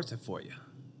going to be worth it for you?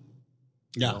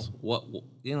 Yeah.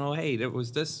 Hey, there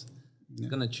was this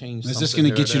going to change. Is this going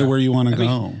to get you to where you want to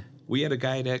go? We had a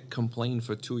guy that complained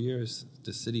for 2 years.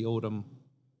 The city owed him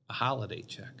a holiday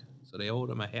check. So they owed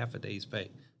him a half a day's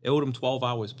pay. They owed him 12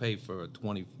 hours pay for a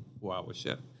 24-hour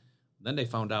shift. Then they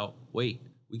found out, wait,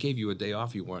 we gave you a day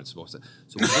off you weren't supposed to.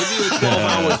 So we gave you a 12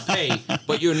 hours pay,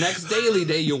 but your next daily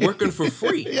day, you're working for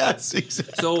free. Yes,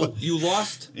 exactly. So you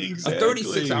lost a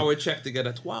 36-hour check to get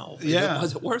a 12. Yeah.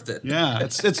 Was it worth it? Yeah,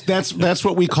 that's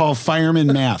what we call fireman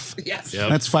math. Yes. Yep.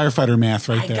 That's firefighter math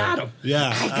right there. I got him. Yeah.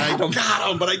 I got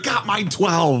him, but I got my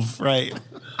 12. Right.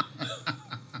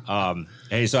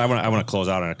 Hey, so I want to close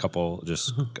out on a couple,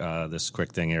 just this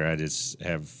quick thing here. I just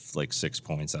have like 6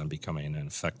 points on becoming an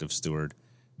effective steward.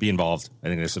 Be involved. I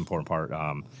think that's an important part.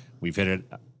 We've hit it,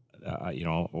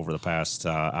 over the past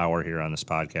hour here on this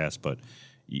podcast, but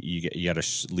you got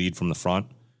to lead from the front,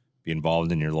 be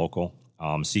involved in your local,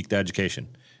 seek the education.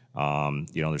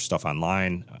 There's stuff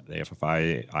online. The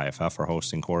AFFI, IFF are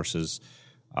hosting courses,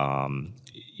 the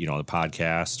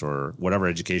podcast or whatever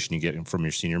education you get from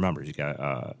your senior members. You got,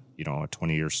 a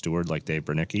 20-year steward like Dave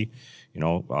Bernicky,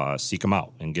 seek them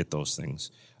out and get those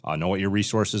things. Know what your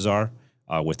resources are.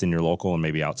 Within your local and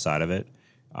maybe outside of it.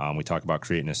 We talk about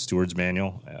creating a steward's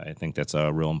manual. I think that's a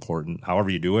real important, however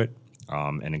you do it.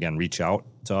 And again, reach out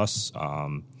to us.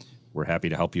 We're happy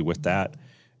to help you with that.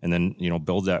 And then,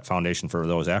 build that foundation for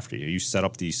those after you. You set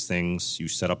up these things, you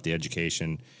set up the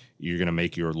education, you're going to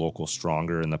make your local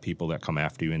stronger and the people that come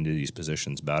after you into these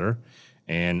positions better.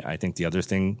 And I think the other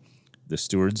thing, the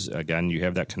stewards, again, you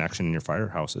have that connection in your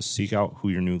firehouses. Seek out who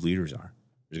your new leaders are.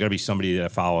 There's got to be somebody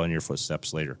that follow in your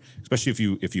footsteps later,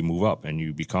 especially if you move up and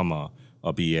you become a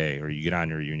BA or you get on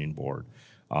your union board.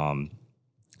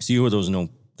 See who those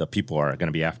the people are going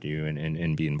to be after you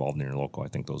and be involved in your local. I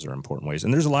think those are important ways.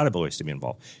 And there's a lot of ways to be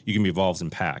involved. You can be involved in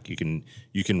PAC. You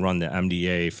can run the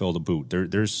MDA, fill the boot.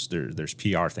 There's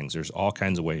PR things. There's all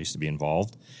kinds of ways to be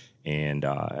involved. And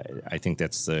I think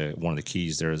that's one of the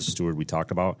keys there as a steward we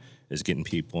talked about is getting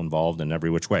people involved in every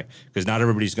which way. Because not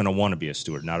everybody's going to want to be a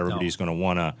steward. Not everybody's going to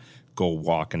want to go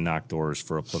walk and knock doors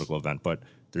for a political event. But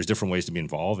there's different ways to be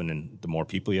involved. And then the more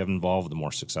people you have involved, the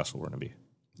more successful we're going to be.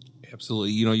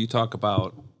 Absolutely. You know, you talk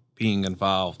about being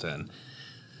involved and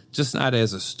just not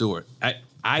as a steward.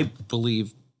 I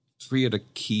believe 3 of the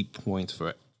key points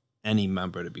for any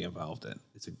member to be involved in.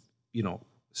 It's,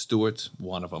 steward's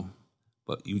one of them.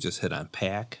 But you just hit on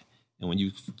PAC. And when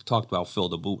you talked about fill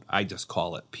the boot, I just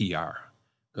call it PR.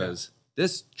 Because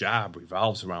this job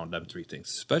revolves around them 3 things,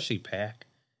 especially PAC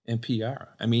and PR.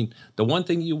 I mean, the one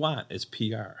thing you want is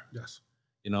PR. Yes.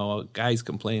 Guys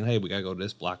complain, hey, we got to go to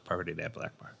this block party, that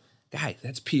block party. Guy,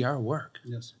 that's PR work.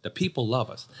 Yes. The people love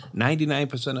us.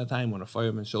 99% of the time when a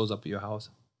fireman shows up at your house,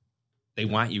 they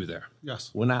want you there. Yes.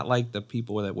 We're not like the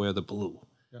people that wear the blue.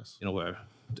 Yes. Where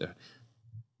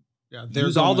Yeah,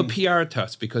 use all the PR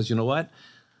tests because you know what?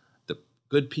 The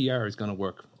good PR is going to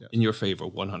work in your favor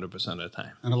 100% of the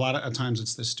time. And a lot of times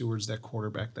it's the stewards that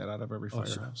quarterback that out of every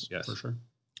firehouse. Yes. For sure.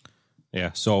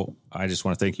 Yeah, so I just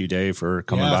want to thank you, Dave, for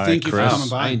coming by. Thank you Chris, for coming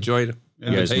by. I enjoyed it.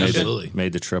 you guys Absolutely.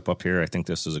 made the trip up here. I think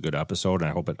this is a good episode, and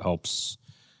I hope it helps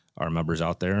our members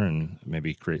out there and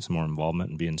maybe create some more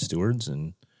involvement in being stewards.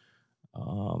 And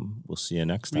we'll see you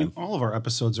next time. All of our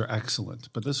episodes are excellent,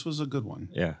 but this was a good one.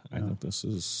 Yeah, I think this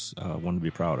is one to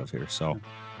be proud of here. So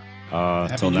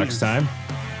Happy until New next Year. time,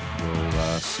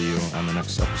 we'll see you on the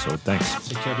next episode. Thanks.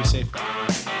 Take care. Be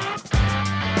safe.